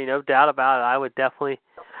definitely agree. No doubt about it. I would definitely.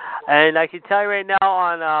 And I can tell you right now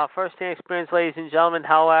on first-hand experience, ladies and gentlemen,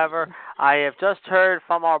 however, I have just heard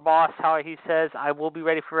from our boss how he says I will be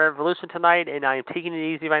ready for Revolution tonight, and I am taking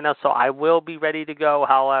it easy right now, so I will be ready to go,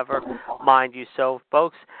 however, mind you. So,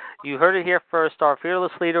 folks, you heard it here first. Our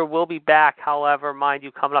fearless leader will be back, however, mind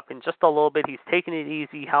you, coming up in just a little bit. He's taking it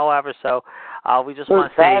easy, however, so we just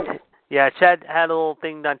want to say... Yeah, Chad had a little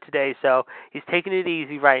thing done today, so he's taking it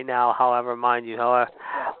easy right now, however, mind you. However,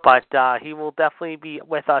 but he will definitely be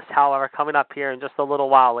with us, however, coming up here in just a little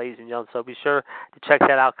while, ladies and gentlemen. So be sure to check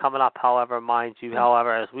that out coming up, however, mind you,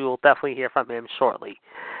 however, as we will definitely hear from him shortly.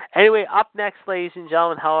 Anyway, up next, ladies and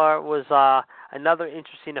gentlemen, however, was another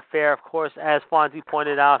interesting affair, of course, as Fonzie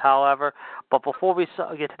pointed out, however. But before we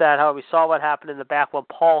get to that, however, we saw what happened in the back when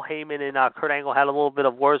Paul Heyman and Kurt Angle had a little bit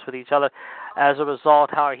of words with each other. As a result,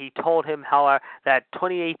 however, he told him, however, that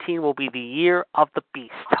 2018 will be the year of the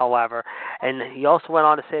beast, however. And he also went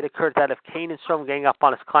on to say to Kurt that if Kane and Strowman gang up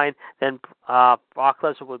on his client, then Brock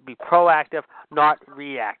Lesnar would be proactive, not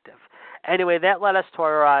reactive. Anyway, that led us to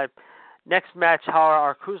our next match, however,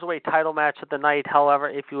 our Cruiserweight title match of the night, however,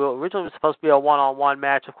 if you will, originally was supposed to be a one-on-one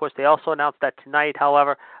match. Of course, they also announced that tonight,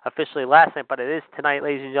 however, officially last night, but it is tonight,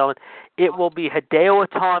 ladies and gentlemen. It will be Hideo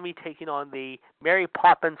Itami taking on the Mary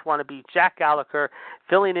Poppins wannabe Jack Gallagher,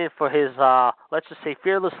 filling in for his, let's just say,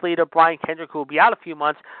 fearless leader, Brian Kendrick, who will be out a few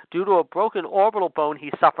months due to a broken orbital bone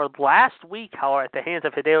he suffered last week, however, at the hands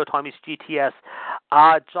of Hideo Itami's GTS.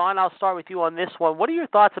 John, I'll start with you on this one. What are your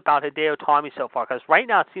thoughts about Hideo Itami so far? Because right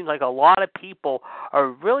now it seems like a lot of people are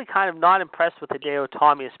really kind of not impressed with Hideo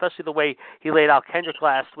Itami, especially the way he laid out Kendrick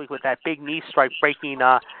last week with that big knee strike breaking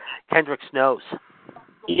Kendrick's nose.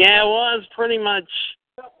 Yeah, it was pretty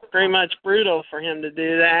much brutal for him to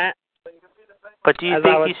do that. But do you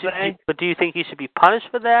think he should? But do you think he should be punished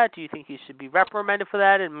for that? Do you think he should be reprimanded for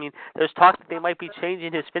that? I mean, there's talk that they might be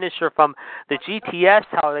changing his finisher from the GTS,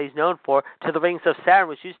 how he's known for, to the Rings of Saturn,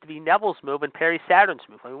 which used to be Neville's move and Perry Saturn's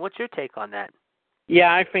move. I mean, what's your take on that?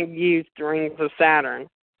 Yeah, I think used Rings of Saturn.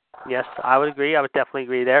 Yes, I would agree. I would definitely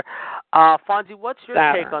agree there. Fonzie, what's your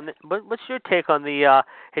take on the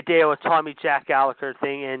Hideo Itami Jack Gallagher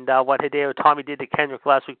thing and what Hideo Itami did to Kendrick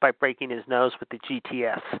last week by breaking his nose with the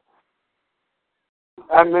GTS?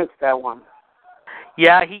 I missed that one.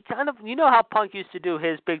 Yeah, he kind of, you know how Punk used to do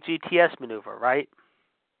his big GTS maneuver, right?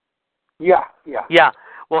 Yeah. Yeah.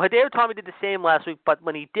 Well, Hideo Itami did the same last week, but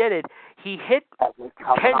when he did it, he hit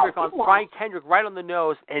Brian Kendrick right on the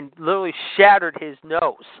nose and literally shattered his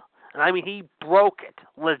nose. And I mean, he broke it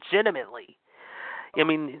legitimately. I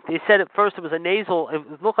mean, they said at first it was a nasal.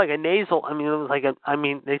 It looked like a nasal. I mean, it was like a. I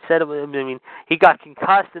mean, they said it was. I mean, he got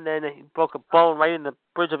concussed and then he broke a bone right in the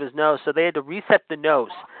bridge of his nose. So they had to reset the nose.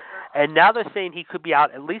 And now they're saying he could be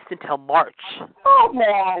out at least until March. Oh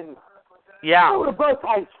man. Yeah. They were both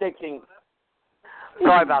eye sticking.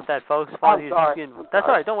 Sorry about that, folks. I'm sorry. That's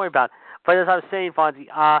all right. Don't worry about it. But as I was saying, Fonzie,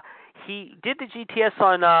 he did the GTS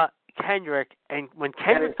on Kendrick, and when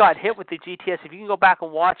Kendrick got hit with the GTS, if you can go back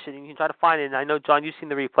and watch it, and you can try to find it, and I know, John, you've seen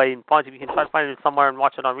the replay, and Fonzie, if you can try to find it somewhere and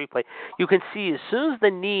watch it on replay, you can see as soon as the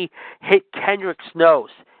knee hit Kendrick's nose,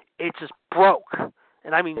 it just broke.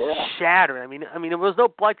 And I mean, shattered. I mean, there was no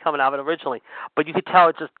blood coming out of it originally, but you could tell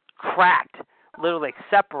it just cracked. Literally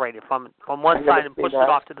separated from one side and pushed it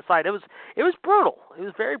off to the side. It was brutal. It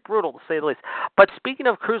was very brutal, to say the least. But speaking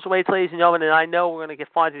of cruiserweights, ladies and gentlemen, and I know we're going to get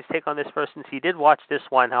Fonzie's take on this first since he did watch this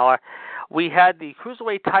one, however, we had the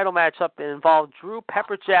cruiserweight title matchup that involved Drew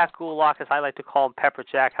Pepperjack Gulak, as I like to call him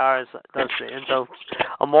Pepperjack, however, does the Enzo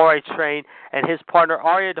Amore train, and his partner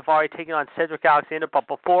Arya Daivari taking on Cedric Alexander. But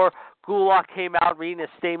before Gulak came out reading a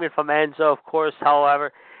statement from Enzo, of course,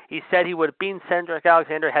 however, he said he would have beaten Cedric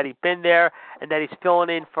Alexander had he been there, and that he's filling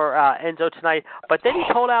in for Enzo tonight. But then he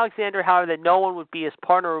told Alexander, however, that no one would be his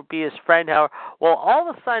partner, would be his friend, however. Well, all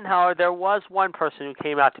of a sudden, however, there was one person who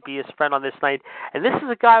came out to be his friend on this night, and this is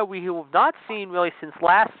a guy we have not seen really since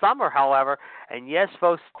last summer, however. And yes,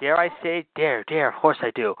 folks, dare I say it? Dare, of course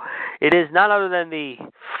I do. It is none other than the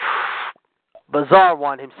bizarre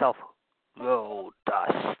one himself,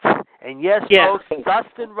 Goldust. And yes, folks,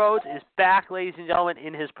 Dustin Rhodes is back, ladies and gentlemen,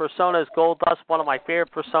 in his persona as Goldust, one of my favorite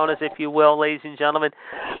personas, if you will, ladies and gentlemen.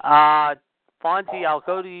 Fonzie, I'll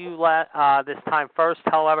go to you this time first,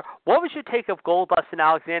 however. What was your take of Goldust and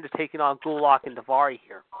Alexander taking on Gulak and Daivari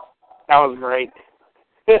here? That was great.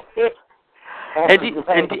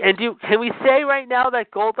 Can we say right now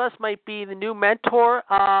that Goldust might be the new mentor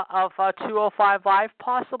of 205 Live,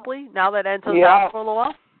 possibly, now that Enzo's out for a little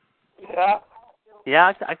while? Yeah.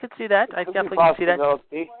 Yeah, I could see that. I definitely could see that.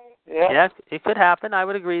 Yeah, it could happen. I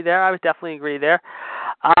would agree there. I would definitely agree there.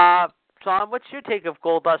 John, what's your take of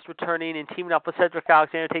Goldust returning and teaming up with Cedric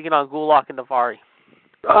Alexander, taking on Gulak and Navari?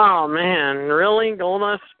 Oh, man. Really?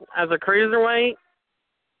 Goldust as a cruiserweight?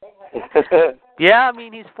 Yeah, I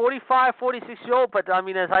mean, he's 45, 46 years old, but, I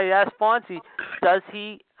mean, as I asked Fonzie, does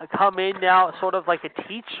he come in now sort of like a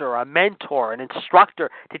teacher, a mentor, an instructor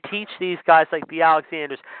to teach these guys like the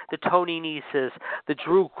Alexanders, the Tony Neses, the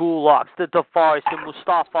Drew Gulaks, the Davaris, the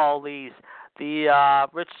Mustafa Ali's, the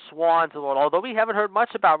Rich Swans, although we haven't heard much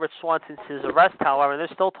about Rich Swan since his arrest, however, and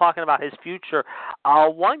they're still talking about his future.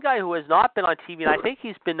 One guy who has not been on TV, and I think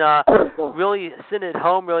he's been really sitting at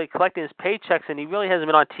home, really collecting his paychecks, and he really hasn't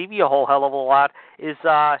been on TV a whole hell of a lot, is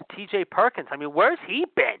T.J. Perkins. I mean, where's he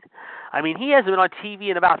been? I mean, he hasn't been on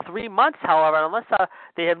TV in about 3 months, however, unless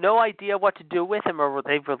they have no idea what to do with him or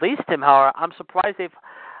they've released him, however. I'm surprised they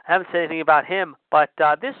haven't said anything about him. But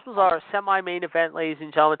this was our semi-main event, ladies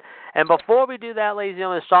and gentlemen. And before we do that, ladies and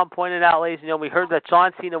gentlemen, as Sean pointed out, ladies and gentlemen, we heard that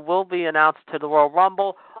John Cena will be announced to the Royal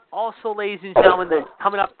Rumble. Also, ladies and gentlemen,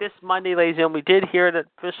 coming up this Monday, ladies and gentlemen, we did hear that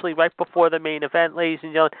officially right before the main event, ladies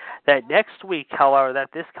and gentlemen, that next week, however, that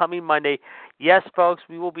this coming Monday, yes, folks,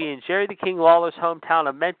 we will be in Jerry the King Lawler's hometown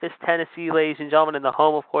of Memphis, Tennessee, ladies and gentlemen, in the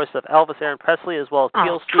home, of course, of Elvis Aaron Presley, as well as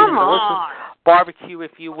Beale Street and delicious barbecue,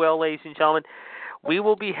 if you will, ladies and gentlemen. We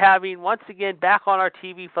will be having, once again, back on our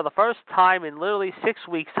TV for the first time in literally 6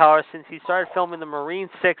 weeks, however, since he started filming the Marine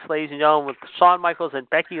 6, ladies and gentlemen, with Shawn Michaels and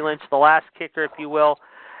Becky Lynch, the last kicker, if you will.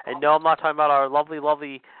 And no, I'm not talking about our lovely,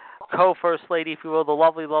 lovely co-first lady, if you will, the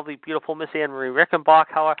lovely, lovely, beautiful Miss Anne-Marie Rickenbach,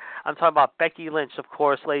 however. I'm talking about Becky Lynch, of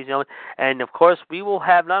course, ladies and gentlemen. And, of course, we will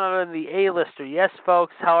have none other than the A-lister. Yes,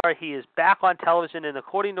 folks, however, he is back on television, and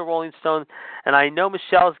according to Rolling Stone, and I know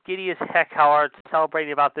Michelle's giddy as heck, however,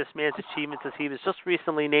 celebrating about this man's achievements as he was just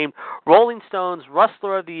recently named Rolling Stone's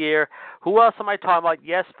Wrestler of the Year. Who else am I talking about?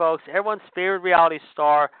 Yes, folks, everyone's favorite reality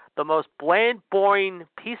star, the most bland, boring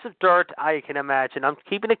piece of dirt I can imagine. I'm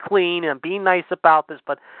keeping it clean and I'm being nice about this,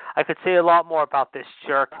 but I could say a lot more about this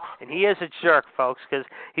jerk. And he is a jerk, folks, because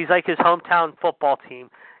he's like his hometown football team,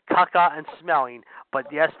 caca and smelling.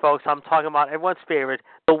 But yes, folks, I'm talking about everyone's favorite,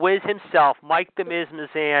 The Wiz himself, Mike the Miz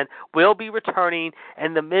Mizan, will be returning,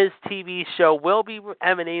 and the Miz TV show will be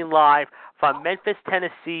emanating live from Memphis,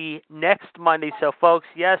 Tennessee next Monday. So, folks,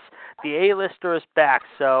 yes, the A-lister is back.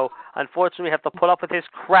 So, unfortunately, we have to put up with his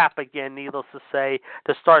crap again, needless to say,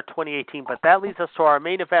 to start 2018. But that leads us to our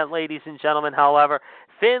main event, ladies and gentlemen. However,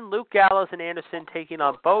 Finn, Luke Gallows, and Anderson taking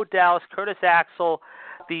on Bo Dallas, Curtis Axel,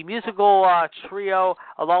 the musical trio,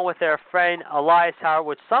 along with their friend Elias Howard,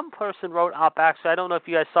 which some person wrote up. Actually, I don't know if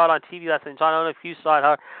you guys saw it on TV last night. John, I don't know if you saw it.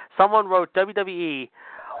 Howard. Someone wrote, WWE,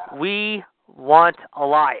 we want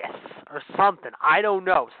Elias, or something. I don't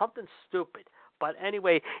know. Something stupid. But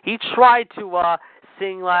anyway, he tried to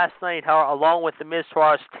sing last night, Howard, along with the Miz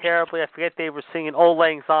Suarez terribly. I forget they were singing Old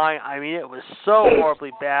Lang Syne. I mean, it was so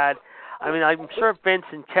horribly bad. I mean, I'm sure Vince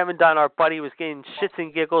and Kevin Dunn, our buddy, was getting shits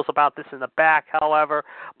and giggles about this in the back, however.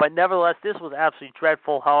 But nevertheless, this was absolutely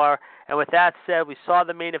dreadful, however. And with that said, we saw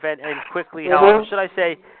the main event end quickly, however. Should I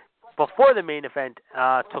say, before the main event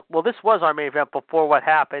this was our main event before what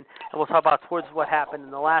happened, and we'll talk about towards what happened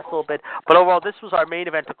in the last little bit. But overall, this was our main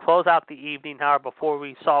event to close out the evening, however, before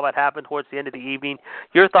we saw what happened towards the end of the evening.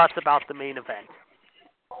 Your thoughts about the main event?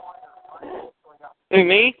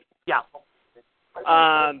 Me? Yeah.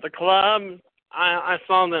 The club, I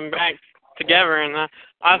saw them back together, and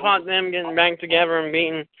I thought them getting back together and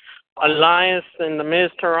beating Elias and the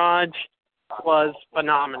Miz Taraj was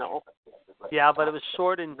phenomenal. Yeah, but it was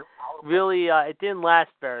short and really, it didn't last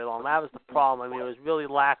very long. That was the problem. I mean, it was really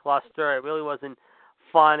lackluster. It really wasn't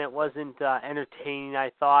fun. It wasn't entertaining,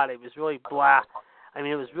 I thought. It was really blah. I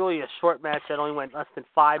mean, it was really a short match that only went less than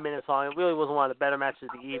 5 minutes long. It really wasn't one of the better matches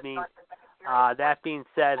of the evening. That being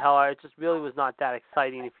said, however, it just really was not that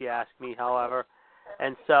exciting, if you ask me, however.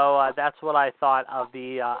 And so that's what I thought of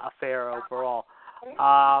the affair overall.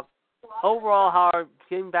 Overall, however,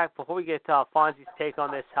 getting back, before we get to Fonzie's take on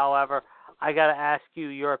this, however, I got to ask you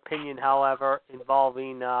your opinion, however,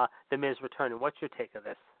 involving the Miz returning. What's your take of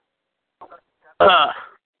this?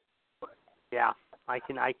 Yeah, I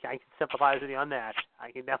can sympathize with you on that. I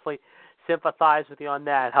can definitely sympathize with you on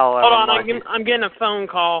that, however. Hold on, I'm getting a phone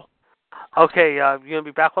call. Okay, you going to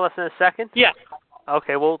be back with us in a second? Yeah.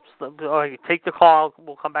 Okay, we'll take the call.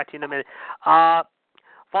 We'll come back to you in a minute.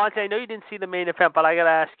 Fonte, I know you didn't see the main event, but I got to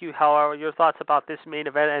ask you, however, your thoughts about this main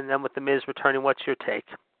event, and then with The Miz returning, what's your take?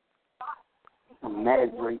 Miz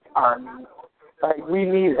returning. Like, we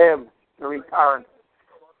need him to return.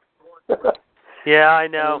 Yeah, I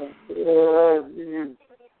know.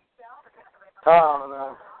 Oh,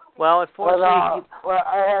 no. Well, unfortunately,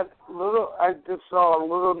 I just saw a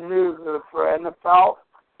little news for NFL.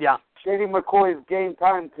 yeah. Shady McCoy's game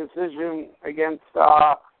time decision against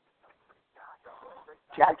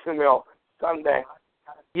Jacksonville Sunday.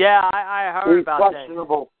 Yeah, I heard He's about that.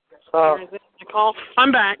 questionable. So, Nicole,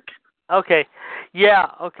 I'm back. Okay. Yeah,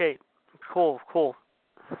 okay. Cool.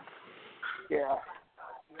 yeah.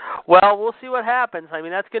 Well, we'll see what happens. I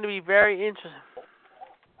mean, that's going to be very interesting.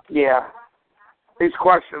 Yeah. He's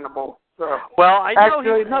questionable. So. Well, I know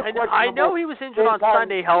he was injured on Same time.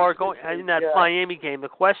 Sunday, however, going in that Miami game. The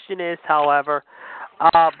question is, however,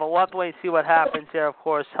 but we'll have to wait and see what happens there, of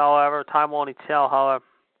course, however. Time will only tell, however.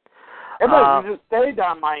 It might just stay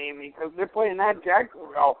down Miami because they're playing at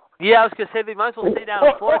Jacksonville. Yeah, I was going to say they might as well stay down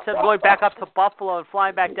in Florida instead of going back up to Buffalo and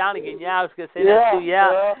flying back down again. Yeah, I was going to say that too.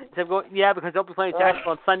 Yeah. Instead of going, because they'll be playing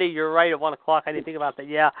Jacksonville on Sunday. You're right, at 1 o'clock. I didn't think about that.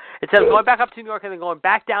 Yeah. Instead of going back up to New York and then going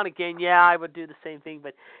back down again, yeah, I would do the same thing.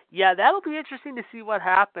 But, yeah, that'll be interesting to see what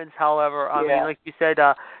happens, however. I mean, like you said,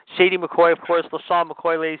 Shady McCoy, of course, LaShawn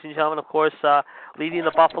McCoy, ladies and gentlemen, of course, leading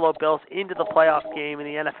the Buffalo Bills into the playoff game in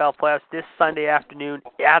the NFL playoffs this Sunday afternoon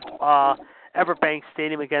at Everbank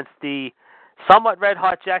Stadium against the somewhat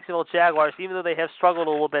red-hot Jacksonville Jaguars, even though they have struggled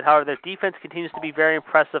a little bit. However, their defense continues to be very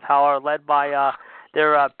impressive, however, led by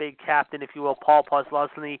their big captain, if you will, Paul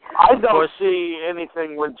Posluszny. I don't see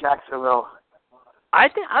anything with Jacksonville. I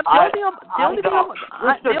think the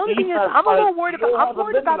only thing is I'm a little worried about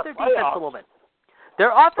their defense a little bit.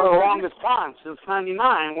 Their offense for the longest time since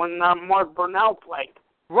 '99 when Mark Burnell played.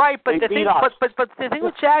 Right, but the thing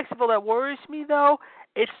with Jacksonville that worries me though,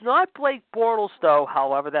 it's not Blake Bortles though.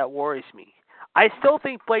 However, that worries me. I still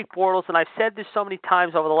think Blake Bortles, and I've said this so many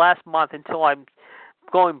times over the last month until I'm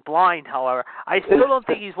going blind, however, I still don't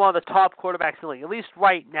think he's one of the top quarterbacks in the league, at least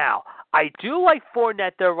right now. I do like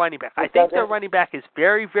Fournette, their running back. I think their running back is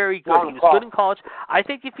very, very good. He was good in college. I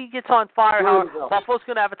think if he gets on fire, Buffalo's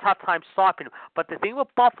going to have a tough time stopping him. But the thing with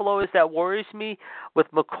Buffalo is that worries me. With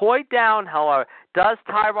McCoy down, however, does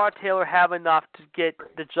Tyrod Taylor have enough to get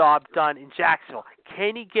the job done in Jacksonville?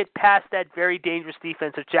 Can he get past that very dangerous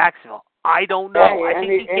defense of Jacksonville? I don't know. I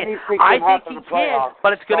think he can,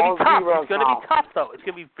 but it's going to be tough. It's going to be tough, though. It's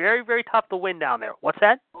going to be very, very tough to win down there. What's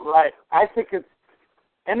that? Right. I think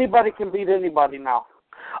anybody can beat anybody now.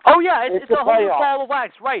 Oh, yeah, it's a whole new ball of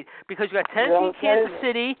wax, right, because you got Tennessee and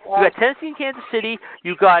Kansas City.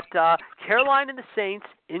 You got Carolina and the Saints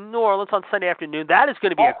in New Orleans on Sunday afternoon. That is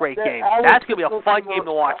going to be a great game. That's going to be a fun game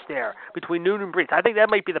to watch there between noon and Breeze. I think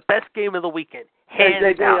that might be the best game of the weekend,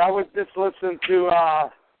 hands down. I was just listening to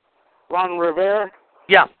Ron Rivera.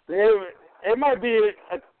 Yeah. It might be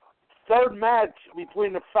a third match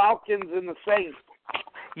between the Falcons and the Saints.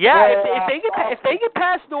 Yeah, if they get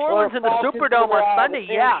past New Orleans in the Superdome on Sunday,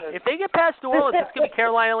 yeah. If they get past New Orleans, it's going to be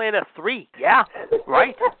Carolina Atlanta 3. Yeah,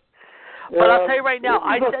 right. But I'll tell you right now,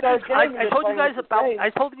 I told you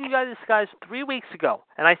guys this guys 3 weeks ago,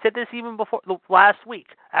 and I said this even before last week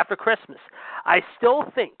after Christmas. I still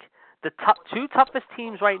think the two toughest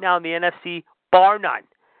teams right now in the NFC, bar none,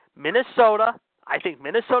 Minnesota. I think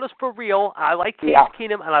Minnesota's for real. I like Case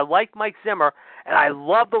Keenum, and I like Mike Zimmer, and I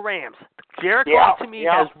love the Rams. Jared Goff, to me,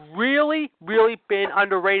 has really, really been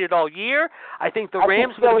underrated all year. I think the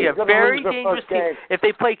Rams are going to be a very dangerous team. If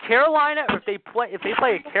they play Carolina, or if they play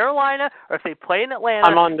at Carolina, or if they play in Atlanta.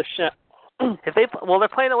 I'm on the ship. They're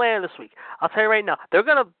playing Atlanta this week. I'll tell you right now, they're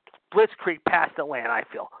going to blitzkrieg past Atlanta, I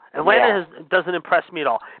feel. Atlanta doesn't impress me at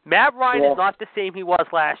all. Matt Ryan is not the same he was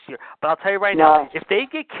last year. But I'll tell you right now, if they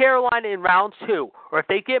get Carolina in round 2, or if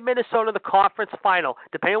they get Minnesota in the conference final,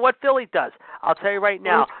 depending on what Philly does, I'll tell you right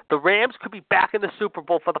now, the Rams could be back in the Super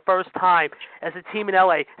Bowl for the first time as a team in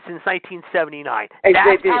L.A. since 1979.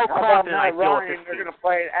 That's how confident I feel with this team. They're going to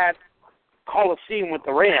play at Coliseum with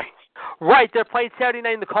the Rams. Right, they're playing Saturday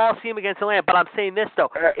night in the Coliseum against Atlanta. But I'm saying this though: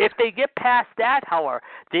 if they get past that, however,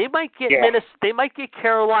 they might get They might get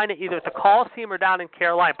Carolina either at the Coliseum or down in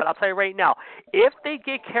Carolina. But I'll tell you right now, if they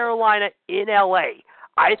get Carolina in LA,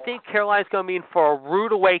 I think Carolina's going to be in for a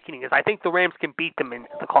rude awakening, because I think the Rams can beat them in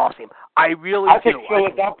the Coliseum. I really do. I think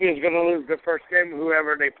Philadelphia is going to lose the first game,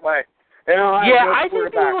 whoever they play. I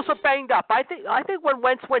think the Eagles are banged up. I think when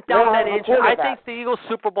Wentz went down with that injury, I think the Eagles'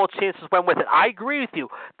 Super Bowl chances went with it. I agree with you.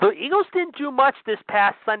 The Eagles didn't do much this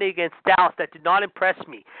past Sunday against Dallas. That did not impress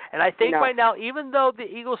me. And I think right now, even though the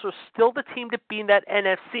Eagles are still the team to beat in that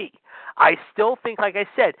NFC, I still think, like I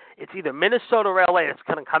said, it's either Minnesota or LA that's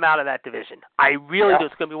going to come out of that division. I really do.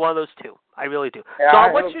 It's going to be one of those two. I really do. Yeah,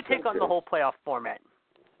 John, what's your take on the whole playoff format?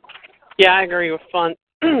 Yeah, I agree with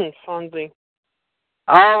Fonzie.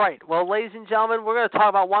 All right. Well, ladies and gentlemen, we're going to talk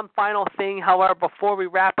about one final thing. However, before we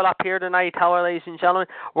wrap it up here tonight, ladies and gentlemen,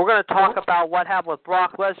 we're going to talk about what happened with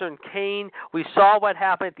Brock Lesnar and Kane. We saw what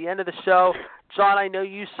happened at the end of the show. John, I know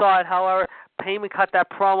you saw it. However, Payman cut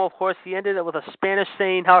that promo. Of course, he ended it with a Spanish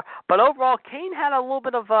saying, but overall, Kane had a little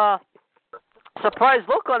bit of a surprised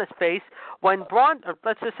look on his face when Brock did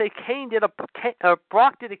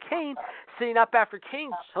a Kane, sitting up after Kane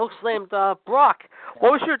chokeslammed Brock.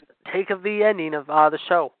 What was your take of the ending of the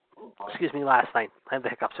show? Excuse me, last night. I have the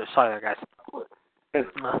hiccups, so sorry there, guys.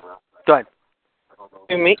 Go ahead.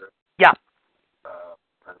 Me? Yeah.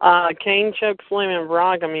 Kane chokeslamming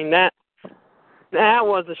Brock. I mean, that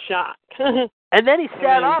was a shock. And then he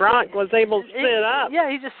sat up. Brock was able to sit up. Yeah,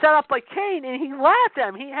 he just sat up like Kane, and he laughed at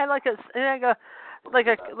him. He had like a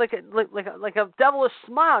devilish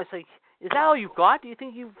smile. It's like, is that all you got? Do you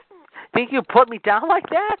think you put me down like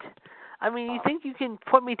that? I mean, you think you can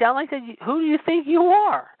put me down like that? Who do you think you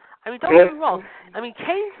are? I mean, don't get me wrong. I mean,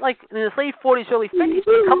 Kane's like in his late 40s, early 50s.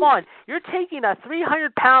 But come on, you're taking a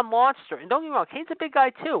 300-pound monster, and don't get me wrong, Kane's a big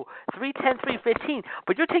guy too, 310, 315.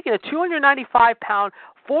 But you're taking a 295-pound,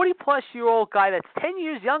 40-plus-year-old guy that's 10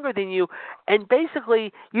 years younger than you, and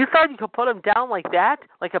basically you thought you could put him down like that,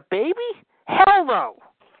 like a baby? Hell no,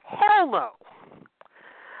 hell no.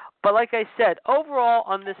 But like I said, overall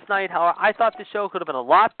on this night, however, I thought the show could have been a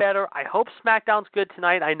lot better. I hope SmackDown's good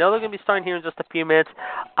tonight. I know they're going to be starting here in just a few minutes.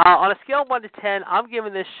 On a scale of 1 to 10, I'm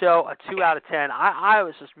giving this show a 2 out of 10. I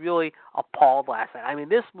was just really appalled last night. I mean,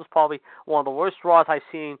 this was probably one of the worst Raws I've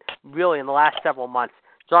seen really in the last several months.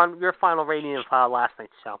 John, your final rating of last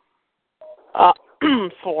night's show?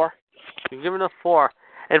 4. You're giving it a 4.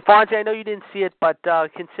 And Fonzie, I know you didn't see it, but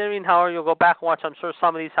considering how you'll go back and watch, I'm sure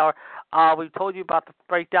some of these, we told you about the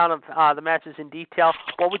breakdown of the matches in detail.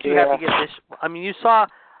 What would you have to give this? I mean, you saw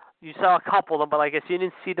a couple of them, but I guess you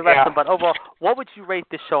didn't see the rest of them. But overall, what would you rate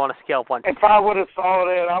this show on a scale of 1 to 10? If I would have saw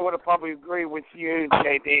it, I would have probably agreed with you,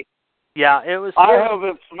 JD. Yeah, it was. I hope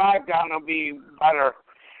that SmackDown will be better.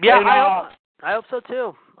 Yeah, and, I hope so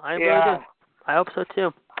too. I really do. I hope so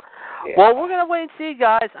too. Yeah. Well, we're going to wait and see,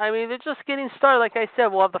 guys. I mean, they're just getting started. Like I said,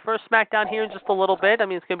 we'll have the first SmackDown here in just a little bit. I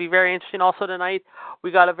mean, it's going to be very interesting. Also tonight, we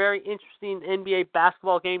got a very interesting NBA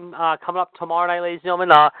basketball game coming up tomorrow night, ladies and gentlemen.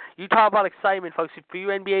 You talk about excitement, folks. For you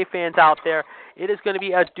NBA fans out there, it is going to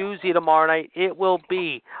be a doozy tomorrow night. It will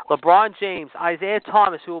be LeBron James, Isaiah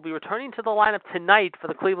Thomas, who will be returning to the lineup tonight for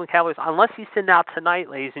the Cleveland Cavaliers, unless he's sitting out tonight,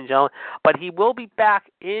 ladies and gentlemen. But he will be back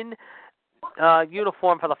in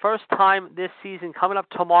uniform for the first time this season, coming up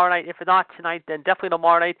tomorrow night. If not tonight, then definitely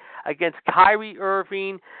tomorrow night against Kyrie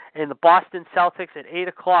Irving and the Boston Celtics at 8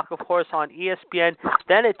 o'clock, of course, on ESPN.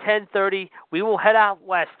 Then at 10:30, we will head out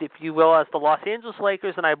west, if you will, as the Los Angeles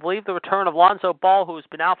Lakers, and I believe the return of Lonzo Ball, who has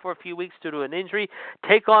been out for a few weeks due to an injury,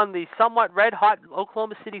 take on the somewhat red-hot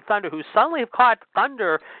Oklahoma City Thunder, who suddenly have caught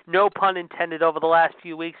thunder, no pun intended, over the last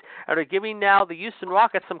few weeks, and are giving now the Houston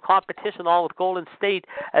Rockets some competition along with Golden State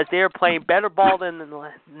as they are playing better ball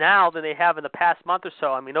now than they have in the past month or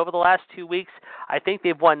so. I mean, over the last 2 weeks, I think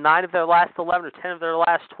they've won 9 of their last 11 or 10 of their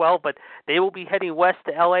last 12, but they will be heading west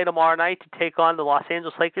to L.A. tomorrow night to take on the Los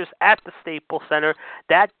Angeles Lakers at the Staples Center.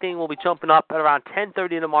 That thing will be jumping up at around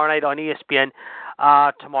 10:30 tomorrow night on ESPN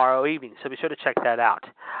tomorrow evening, so be sure to check that out.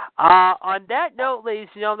 On that note, ladies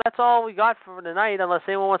and gentlemen, that's all we got for tonight, unless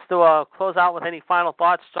anyone wants to close out with any final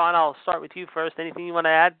thoughts. John, I'll start with you first. Anything you want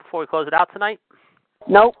to add before we close it out tonight?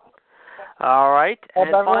 Nope. All right. Hope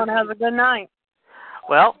everyone has a good night.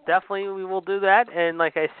 Well, definitely we will do that, and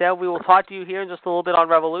like I said, we will talk to you here in just a little bit on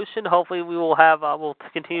Revolution. Hopefully we will have, we'll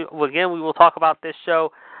continue, again, we will talk about this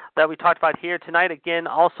show that we talked about here tonight, again,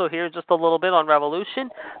 also here just a little bit on Revolution.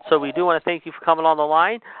 So we do want to thank you for coming on the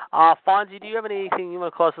line. Fonzie, do you have anything you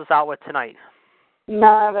want to close us out with tonight?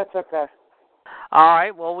 No, that's okay. All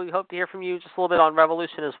right, well, we hope to hear from you just a little bit on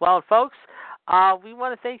Revolution as well. And folks, we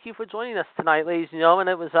want to thank you for joining us tonight, ladies and gentlemen.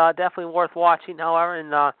 It was definitely worth watching, however,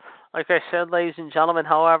 and like I said, ladies and gentlemen,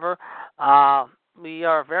 however, we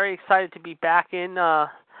are very excited to be back in,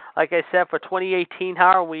 like I said, for 2018,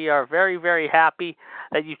 however. We are very, very happy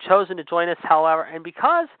that you've chosen to join us, however, and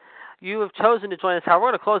because you have chosen to join us, however,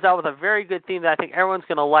 we're going to close out with a very good theme that I think everyone's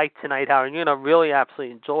going to like tonight, however, and you're going to really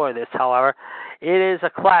absolutely enjoy this, however. It is a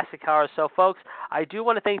classic, however. So, folks, I do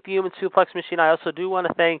want to thank the Human Suplex Machine. I also do want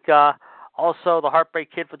to thank Also, the Heartbreak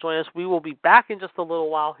Kid for joining us. We will be back in just a little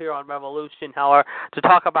while here on Revolution, however, to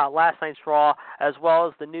talk about last night's Raw, as well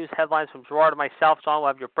as the news headlines from Gerard and myself. John will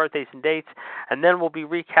have your birthdays and dates, and then we'll be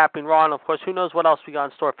recapping Raw, and of course, who knows what else we got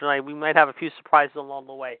in store for tonight. We might have a few surprises along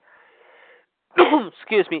the way.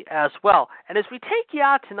 Excuse me, as well. And as we take you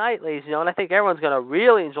out tonight, ladies and gentlemen, I think everyone's going to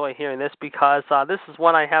really enjoy hearing this because this is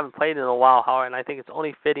one I haven't played in a while, however, and I think it's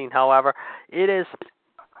only fitting, however. It is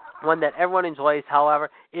one that everyone enjoys, however.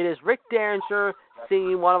 It is Rick Derringer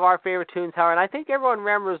singing one of our favorite tunes, however, and I think everyone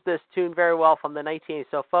remembers this tune very well from the 1980s.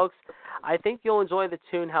 So, folks, I think you'll enjoy the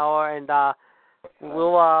tune, however, and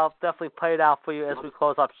we'll definitely play it out for you as we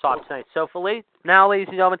close up shop tonight. So now, ladies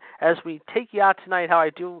and gentlemen, as we take you out tonight, how I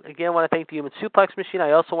do, again, want to thank the Human Suplex Machine. I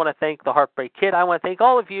also want to thank the Heartbreak Kid. I want to thank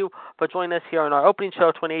all of you for joining us here on our opening show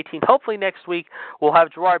of 2018. Hopefully next week we'll have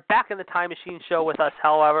Gerard back in the Time Machine show with us,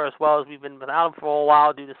 however, as well as we've been without him for a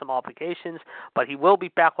while due to some obligations. But he will be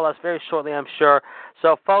back with us very shortly, I'm sure.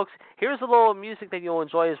 So, folks, here's a little music that you'll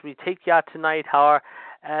enjoy as we take you out tonight, however,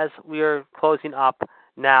 as we are closing up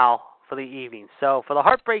now for the evening. So for the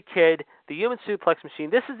Heartbreak Kid, the Human Suplex Machine,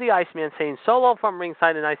 this is the Iceman saying solo from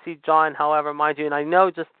ringside, and I see John, however, mind you, and I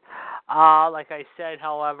know just like I said,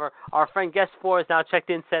 however, our friend Guest 4 is now checked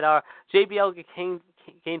in, said JBL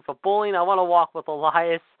gained for bullying. I want to walk with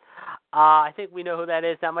Elias. I think we know who that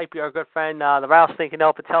is. That might be our good friend, the Rattlesnake and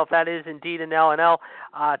El Patel. If that is indeed an L&L,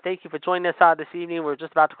 thank you for joining us this evening. We're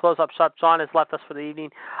just about to close up shop. John has left us for the evening.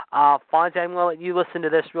 Fonzie, I'm going to let you listen to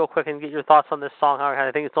this real quick and get your thoughts on this song.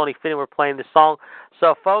 I think it's only fitting we're playing this song.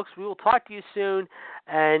 So, folks, we will talk to you soon,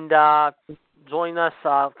 and join us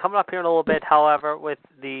coming up here in a little bit, however, with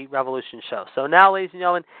the Revolution show. So now, ladies and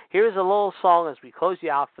gentlemen, here's a little song as we close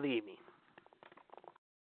you out for the evening.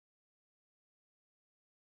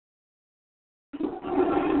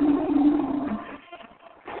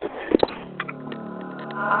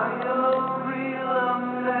 I am a real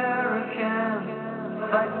American,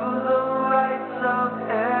 fight for the rights of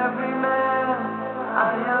every man.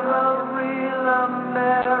 I am a real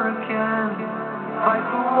American, fight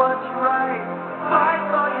for what's right, fight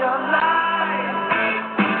for your life.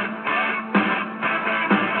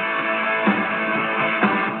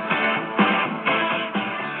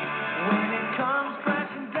 When it comes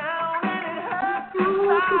crashing down and it hurts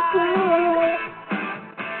inside.